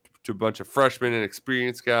that to a bunch of freshmen and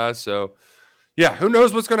experienced guys. So yeah, who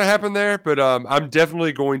knows what's going to happen there, but I'm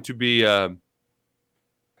definitely going to be, I'm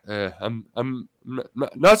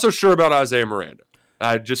not so sure about Isaiah Miranda.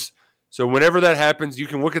 So whenever that happens, you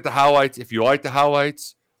can look at the highlights. If you like the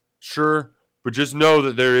highlights, sure. But just know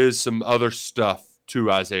that there is some other stuff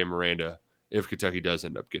to Isaiah Miranda if Kentucky does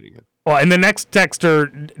end up getting him. Well, and the next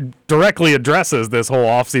texter directly addresses this whole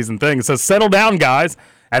offseason thing. It says, settle down, guys.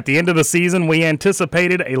 At the end of the season, we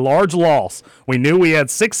anticipated a large loss. We knew we had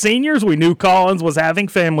 6 seniors. We knew Collins was having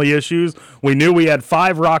family issues. We knew we had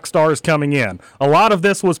 5 rock stars coming in. A lot of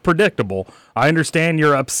this was predictable. I understand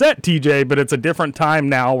you're upset, TJ, but it's a different time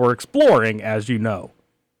now. We're exploring, as you know.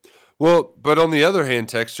 Well, but on the other hand,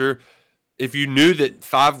 texter, if you knew that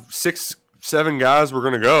 5, 6, 7 guys were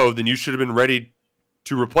going to go, then you should have been ready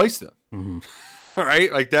to replace them. Mm-hmm. All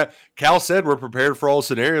right? Like that. Cal said we're prepared for all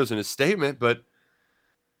scenarios in his statement, but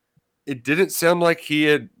it didn't sound like he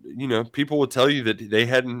had, people would tell you that they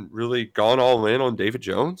hadn't really gone all in on David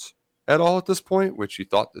Jones at all at this point, which you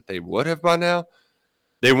thought that they would have by now.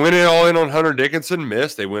 They went all in on Hunter Dickinson,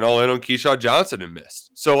 missed. They went all in on Keyshawn Johnson and missed.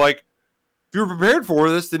 So, like, if you were prepared for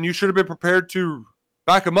this, then you should have been prepared to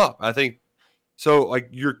back him up, I think. So, like,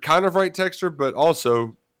 you're kind of right, texter, but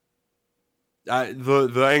also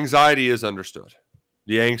the anxiety is understood.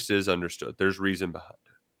 The angst is understood. There's reason behind it.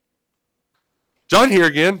 John here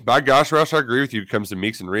again. By gosh, Roush, I agree with you. It comes to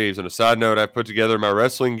Meeks and Reeves. On a side note, I put together my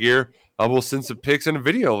wrestling gear. I will send some pics and a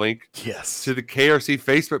video link to the KRC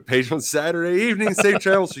Facebook page on Saturday evening. Safe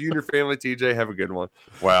travels for you and your family, TJ. Have a good one.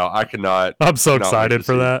 Wow, I cannot. I'm so cannot excited wait to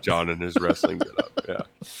for see that. John and his wrestling get up. Yeah.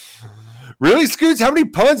 Really, Scoots? How many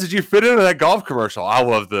puns did you fit into that golf commercial? I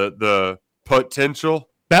love the potential.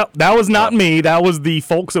 That was not me. That was the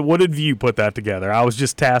folks at Wooded View put that together. I was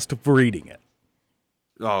just tasked with reading it.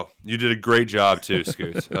 Oh, you did a great job too,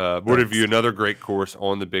 Scoots. Wooded View, another great course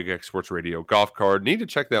on the Big X Sports Radio golf card. Need to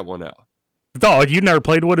check that one out. Oh, you never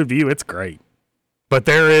played Wooded View? It's great. But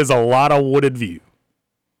there is a lot of Wooded View.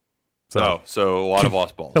 So a lot of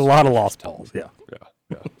lost balls. A lot of lost balls, yeah.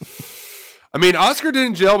 Yeah. I mean, Oscar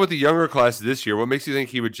didn't gel with the younger class this year. What makes you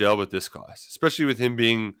think he would gel with this class? Especially with him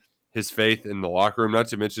being his faith in the locker room, not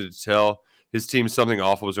to mention to tell his team something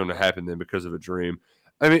awful was going to happen then because of a dream.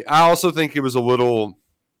 I mean, I also think it was a little...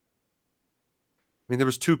 I mean, there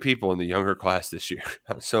was 2 people in the younger class this year.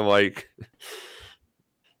 So, like,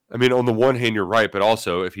 I mean, on the one hand, you're right, but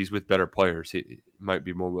also if he's with better players, he might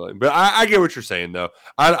be more willing. But I get what you're saying, though.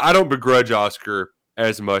 I don't begrudge Oscar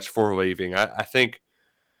as much for leaving. I think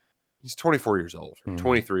he's 24 years old, or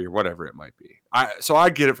 23, or whatever it might be. So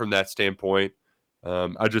I get it from that standpoint.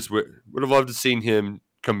 I just would have loved to seen him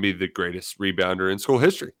come be the greatest rebounder in school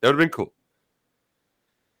history. That would have been cool.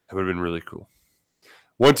 That would have been really cool.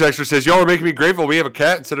 One texter says, y'all are making me grateful we have a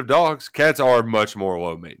cat instead of dogs. Cats are much more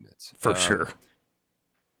low maintenance. For sure.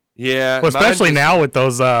 Yeah. Well, especially now with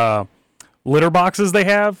those litter boxes they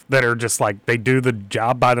have that are just like they do the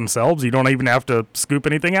job by themselves. You don't even have to scoop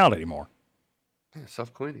anything out anymore. Yeah,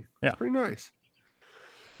 self-cleaning. Yeah. It's pretty nice.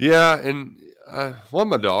 Yeah, and I love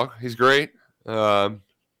my dog. He's great. And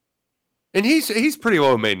he's pretty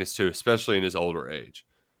low maintenance too, especially in his older age.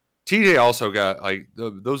 TJ also got, like,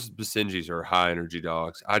 those Basenjis are high-energy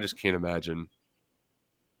dogs. I just can't imagine.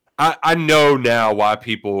 I know now why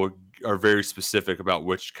people are very specific about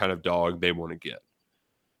which kind of dog they want to get.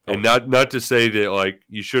 And not to say that, like,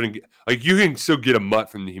 you shouldn't get... Like, you can still get a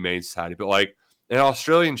mutt from the Humane Society, but, like, an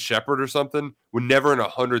Australian Shepherd or something would never in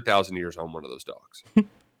 100,000 years own one of those dogs.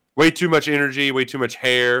 Way too much energy, way too much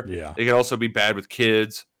hair. Yeah. They can also be bad with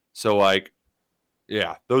kids. So, like,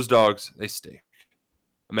 yeah, those dogs, they stink.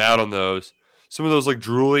 I'm out on those. Some of those like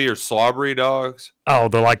drooly or slobbery dogs. Oh,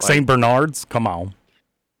 they're like St. Bernards? Come on.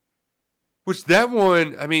 Which that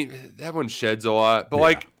one, I mean, that one sheds a lot. But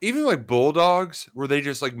like even like bulldogs where they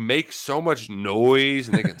just like make so much noise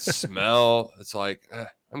and they can smell. It's like,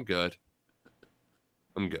 I'm good.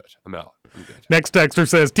 I'm good. I'm out. I'm good. Next texter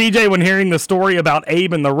says, TJ, when hearing the story about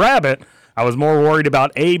Abe and the rabbit, I was more worried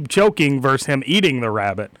about Abe choking versus him eating the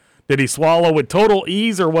rabbit. Did he swallow with total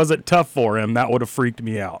ease, or was it tough for him? That would have freaked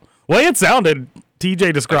me out. Well, it sounded,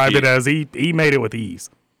 TJ described it as he made it with ease.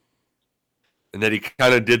 And then he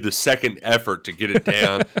kind of did the second effort to get it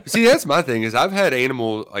down. See, that's my thing is I've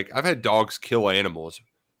had dogs kill animals,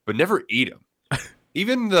 but never eat them.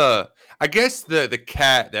 Even I guess the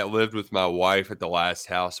cat that lived with my wife at the last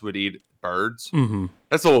house would eat birds. Mm-hmm.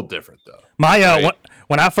 That's a little different, though.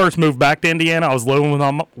 When I first moved back to Indiana, I was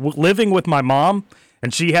living with my mom.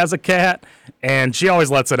 And she has a cat, and she always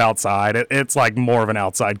lets it outside. It's like more of an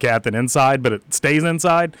outside cat than inside, but it stays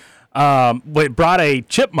inside. But it brought a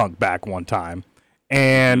chipmunk back one time,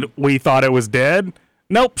 and we thought it was dead.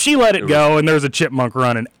 Nope, she let it go, and there's a chipmunk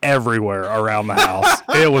running everywhere around the house.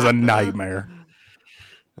 It was a nightmare.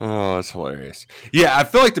 Oh, that's hilarious. Yeah, I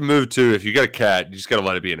feel like the move, too, if you got a cat, you just got to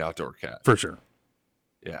let it be an outdoor cat. For sure.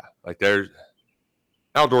 Yeah, like there's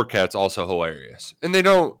outdoor cats also hilarious. And they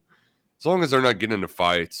don't, as long as they're not getting into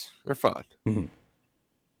fights, they're fine. Mm-hmm.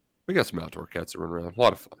 We got some outdoor cats that run around. A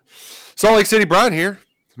lot of fun. Salt Lake City Brian here,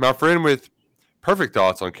 my friend with perfect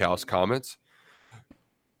thoughts on Cal's comments.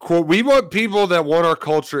 Quote, we want people that want our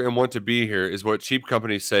culture and want to be here is what cheap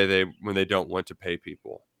companies say when they don't want to pay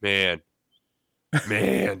people. Man.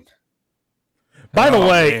 By the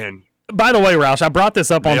way, Roush, I brought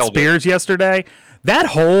this up on Spears yesterday. That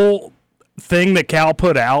whole thing that Cal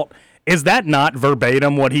put out, is that not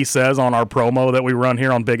verbatim what he says on our promo that we run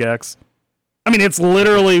here on Big X? I mean, it's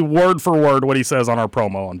literally word for word what he says on our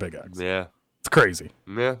promo on Big X. Yeah. It's crazy.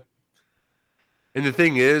 Yeah. And the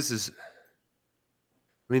thing is,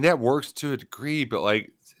 I mean, that works to a degree, but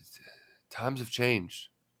like times have changed.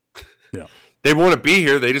 Yeah. They want to be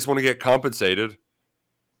here. They just want to get compensated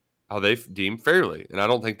how they deem fairly. And I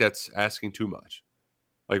don't think that's asking too much.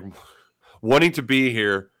 Like wanting to be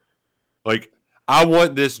here, like I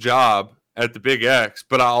want this job at the Big X,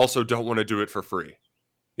 but I also don't want to do it for free.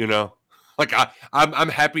 You know, like I'm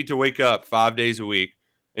happy to wake up 5 days a week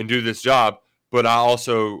and do this job, but I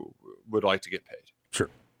also would like to get paid. Sure.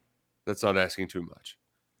 That's not asking too much.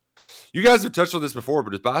 You guys have touched on this before,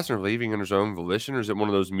 but is Bosner leaving under his own volition, or is it one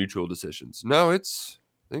of those mutual decisions? No, I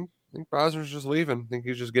think Bosner's just leaving. I think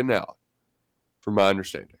he's just getting out, from my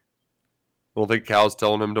understanding. I don't think Cal's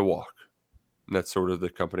telling him to walk. And that's sort of the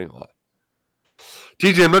company line.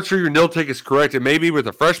 TJ, I'm not sure your nil take is correct. It may be with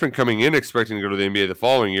a freshman coming in expecting to go to the NBA the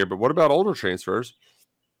following year, but what about older transfers?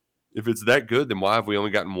 If it's that good, then why have we only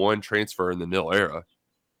gotten one transfer in the nil era?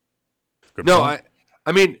 I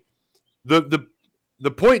mean, the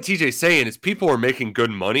point TJ's saying is people are making good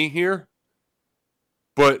money here,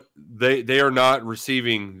 but they are not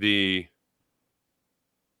receiving the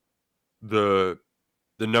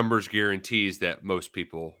numbers guarantees that most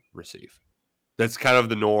people receive. That's kind of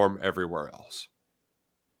the norm everywhere else.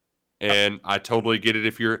 And I totally get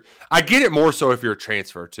it I get it more so if you're a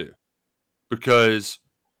transfer too. Because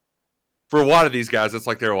for a lot of these guys, it's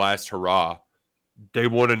like their last hurrah. They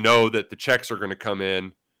want to know that the checks are going to come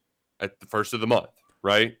in at the first of the month,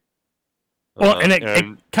 right? Well, and it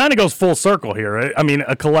kind of goes full circle here. Right? I mean,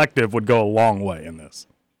 a collective would go a long way in this.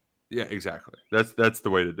 Yeah, exactly. That's the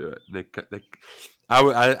way to do it.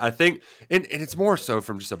 I think, and it's more so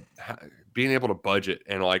from just being able to budget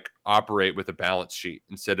and like operate with a balance sheet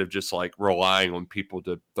instead of just like relying on people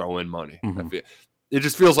to throw in money. Mm-hmm. It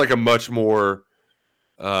just feels like a much more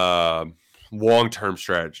long-term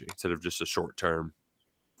strategy instead of just a short-term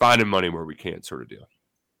finding money where we can't sort of deal.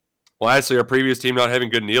 Lastly, our previous team not having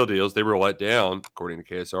good Neal deals, they were let down, according to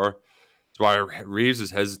KSR. That's why Reeves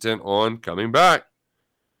is hesitant on coming back.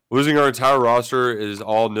 Losing our entire roster is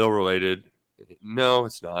all Neal related. No,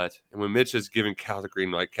 it's not. And when Mitch has given Cal the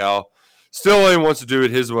green light, Cal still only wants to do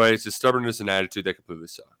it his way. It's his stubbornness and attitude that completely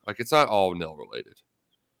suck. Like, it's not all Neal related.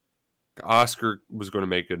 Oscar was going to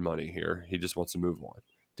make good money here. He just wants to move on.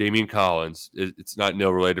 Damian Collins, it's not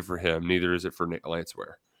Neal related for him. Neither is it for Lance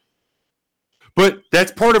Ware. But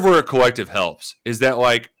that's part of where a collective helps, is that,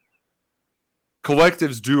 like,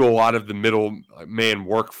 collectives do a lot of the middle man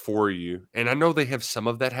work for you. And I know they have some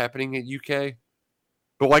of that happening at UK.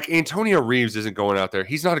 But, like, Antonio Reeves isn't going out there.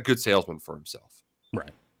 He's not a good salesman for himself.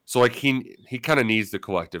 Right. So, like, he kind of needs the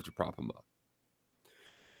collective to prop him up.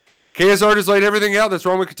 KSR just laid everything out that's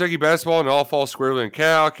wrong with Kentucky basketball, and it all falls squarely on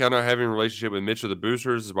Cal. Cal not having a relationship with Mitch or the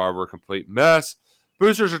Boosters is why we're a complete mess.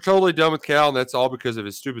 Boosters are totally done with Cal, and that's all because of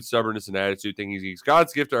his stupid stubbornness and attitude, thinking he's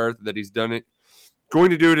God's gift to earth and that he's done it, going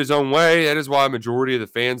to do it his own way. That is why a majority of the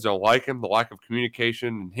fans don't like him, the lack of communication,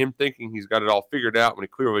 and him thinking he's got it all figured out when he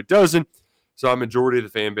clearly doesn't. So a majority of the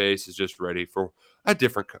fan base is just ready for a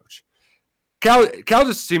different coach. Cal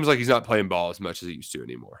just seems like he's not playing ball as much as he used to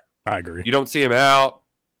anymore. I agree. You don't see him out.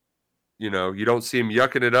 You know, you don't see him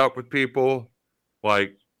yucking it up with people.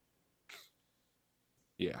 Like,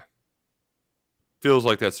 yeah. Feels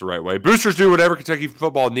like that's the right way. Boosters do whatever Kentucky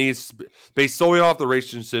football needs based solely off the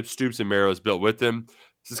relationships Stoops and Marrow has built with them.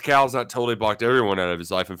 Since Cal's not totally blocked everyone out of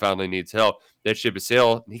his life and finally needs help, that ship is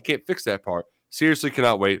sailed, and he can't fix that part. Seriously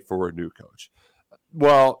cannot wait for a new coach.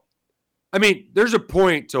 Well, I mean, there's a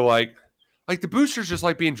point to like the Boosters just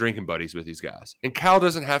like being drinking buddies with these guys. And Cal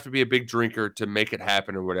doesn't have to be a big drinker to make it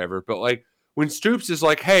happen or whatever. But like when Stoops is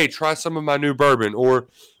like, hey, try some of my new bourbon, or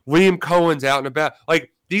Liam Cohen's out and about.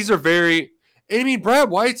 Like these are very, I mean, Brad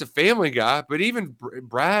White's a family guy, but even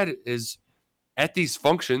Brad is at these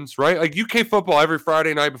functions, right? Like UK football every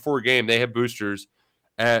Friday night before a game, they have Boosters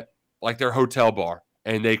at like their hotel bar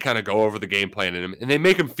and they kind of go over the game plan in them and they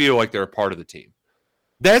make them feel like they're a part of the team.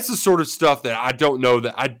 That's the sort of stuff that I don't know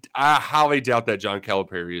that I highly doubt that John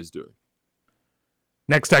Calipari is doing.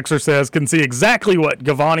 Next texter says, can see exactly what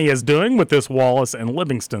Gavani is doing with this Wallace and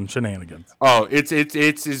Livingston shenanigans. Oh, it's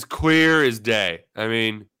as clear as day. I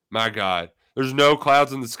mean, my God. There's no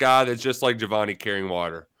clouds in the sky. That's just like Giovanni carrying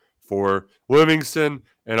water for Livingston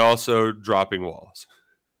and also dropping Wallace.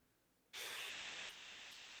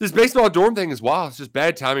 This baseball dorm thing is wild. It's just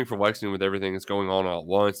bad timing for Lexington with everything that's going on all at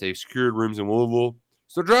once. They've secured rooms in Louisville.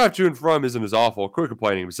 So drive to and from isn't as awful. Quit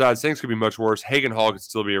complaining. Besides, things could be much worse. Hagen Hall could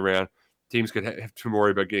still be around. Teams could have to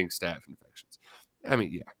worry about getting staph infections. I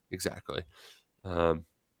mean, yeah, exactly. I've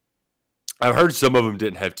heard some of them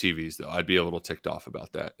didn't have TVs, though. I'd be a little ticked off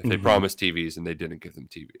about that. If they promised TVs and they didn't give them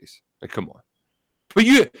TVs. Like, come on. But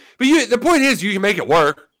the point is you can make it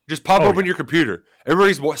work. Just pop open your computer.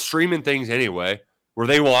 Everybody's streaming things anyway. Were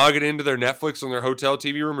they logging into their Netflix on their hotel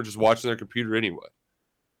TV room or just watching their computer anyway?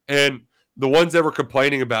 And the ones that were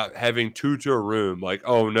complaining about having two to a room, like,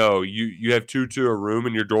 oh no, you have two to a room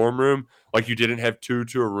in your dorm room, like you didn't have two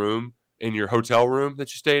to a room in your hotel room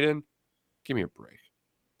that you stayed in. Give me a break.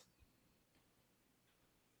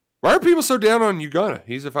 Why are people so down on Ugonna?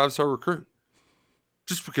 He's a 5-star recruit.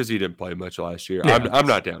 Just because he didn't play much last year. Yeah, I'm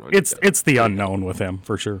not down on it. It's the unknown with him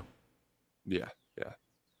for sure. Yeah.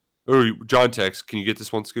 Oh, John text. Can you get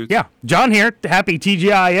this one, Scoots? Yeah. John here. Happy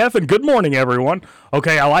TGIF and good morning, everyone.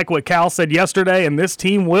 Okay, I like what Cal said yesterday, and this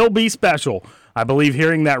team will be special. I believe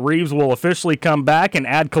hearing that Reeves will officially come back and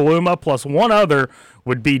add Kaluma plus one other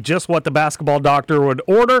would be just what the basketball doctor would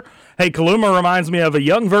order. Hey, Kaluma reminds me of a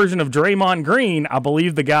young version of Draymond Green. I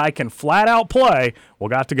believe the guy can flat out play. Well,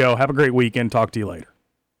 got to go. Have a great weekend. Talk to you later.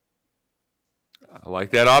 I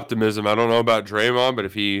like that optimism. I don't know about Draymond, but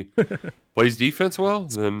if he plays defense well,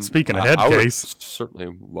 then speaking of head I would case, certainly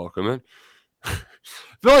welcome it. I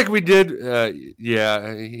feel like we did.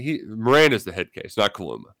 Miranda's the head case, not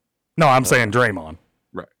Kaluma. No, I'm saying Draymond.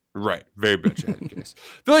 Right. Very much a head case.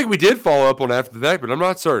 I feel like we did follow up on after that, but I'm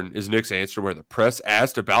not certain. Is Nick's answer where the press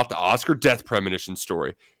asked about the Oscar death premonition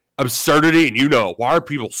story? Absurdity, and why are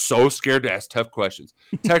people so scared to ask tough questions?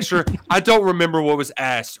 Texture, I don't remember what was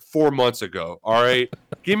asked 4 months ago. All right,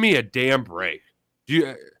 give me a damn break.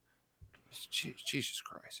 Jesus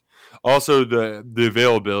Christ. Also, the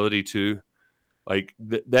availability too, like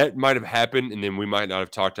that might have happened, and then we might not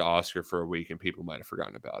have talked to Oscar for a week, and people might have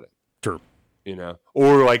forgotten about it. True.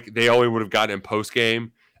 Or like they only would have gotten in post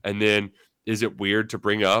game, and then. Is it weird to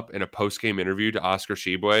bring up in a post-game interview to Oscar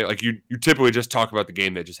Tshiebwe? Like you typically just talk about the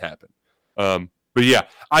game that just happened. But yeah,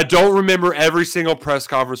 I don't remember every single press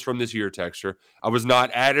conference from this year, Texture. I was not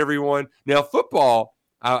at everyone. Now, football,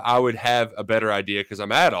 I would have a better idea because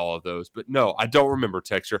I'm at all of those. But no, I don't remember,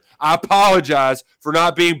 Texture. I apologize for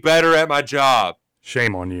not being better at my job.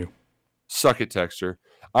 Shame on you. Suck it, Texture.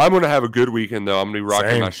 I'm going to have a good weekend, though. I'm going to be rocking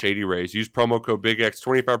Same. my Shady Rays. Use promo code BIGX,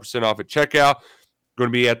 25% off at checkout. Going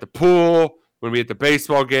to be at the pool. Going to be at the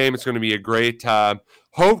baseball game. It's going to be a great time.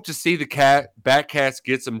 Hope to see the Batcats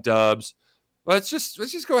get some dubs. Let's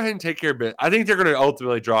just go ahead and take care of it. I think they're going to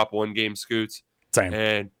ultimately drop one game, Scoots. Same.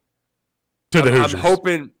 And to the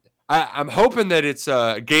Hoosiers. I'm hoping that it's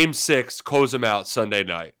game 6. Close them out Sunday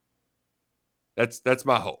night. That's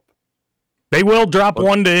my hope. They will drop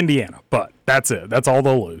one to Indiana, but that's it. That's all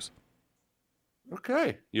they'll lose.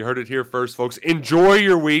 Okay, you heard it here first, folks. Enjoy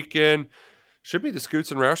your weekend. Should be the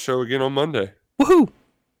Scoots and Roush show again on Monday. Woohoo!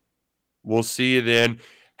 We'll see you then.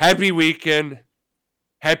 Happy weekend.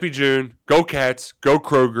 Happy June. Go Cats. Go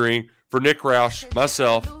Crow Green. For Nick Roush,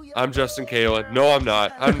 myself, I'm Justin Kalen. No, I'm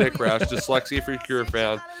not. I'm Nick Roush. Dyslexia for cure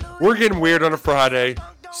found. We're getting weird on a Friday.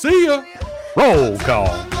 See ya. Roll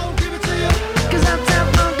call.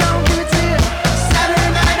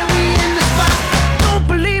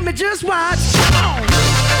 Just why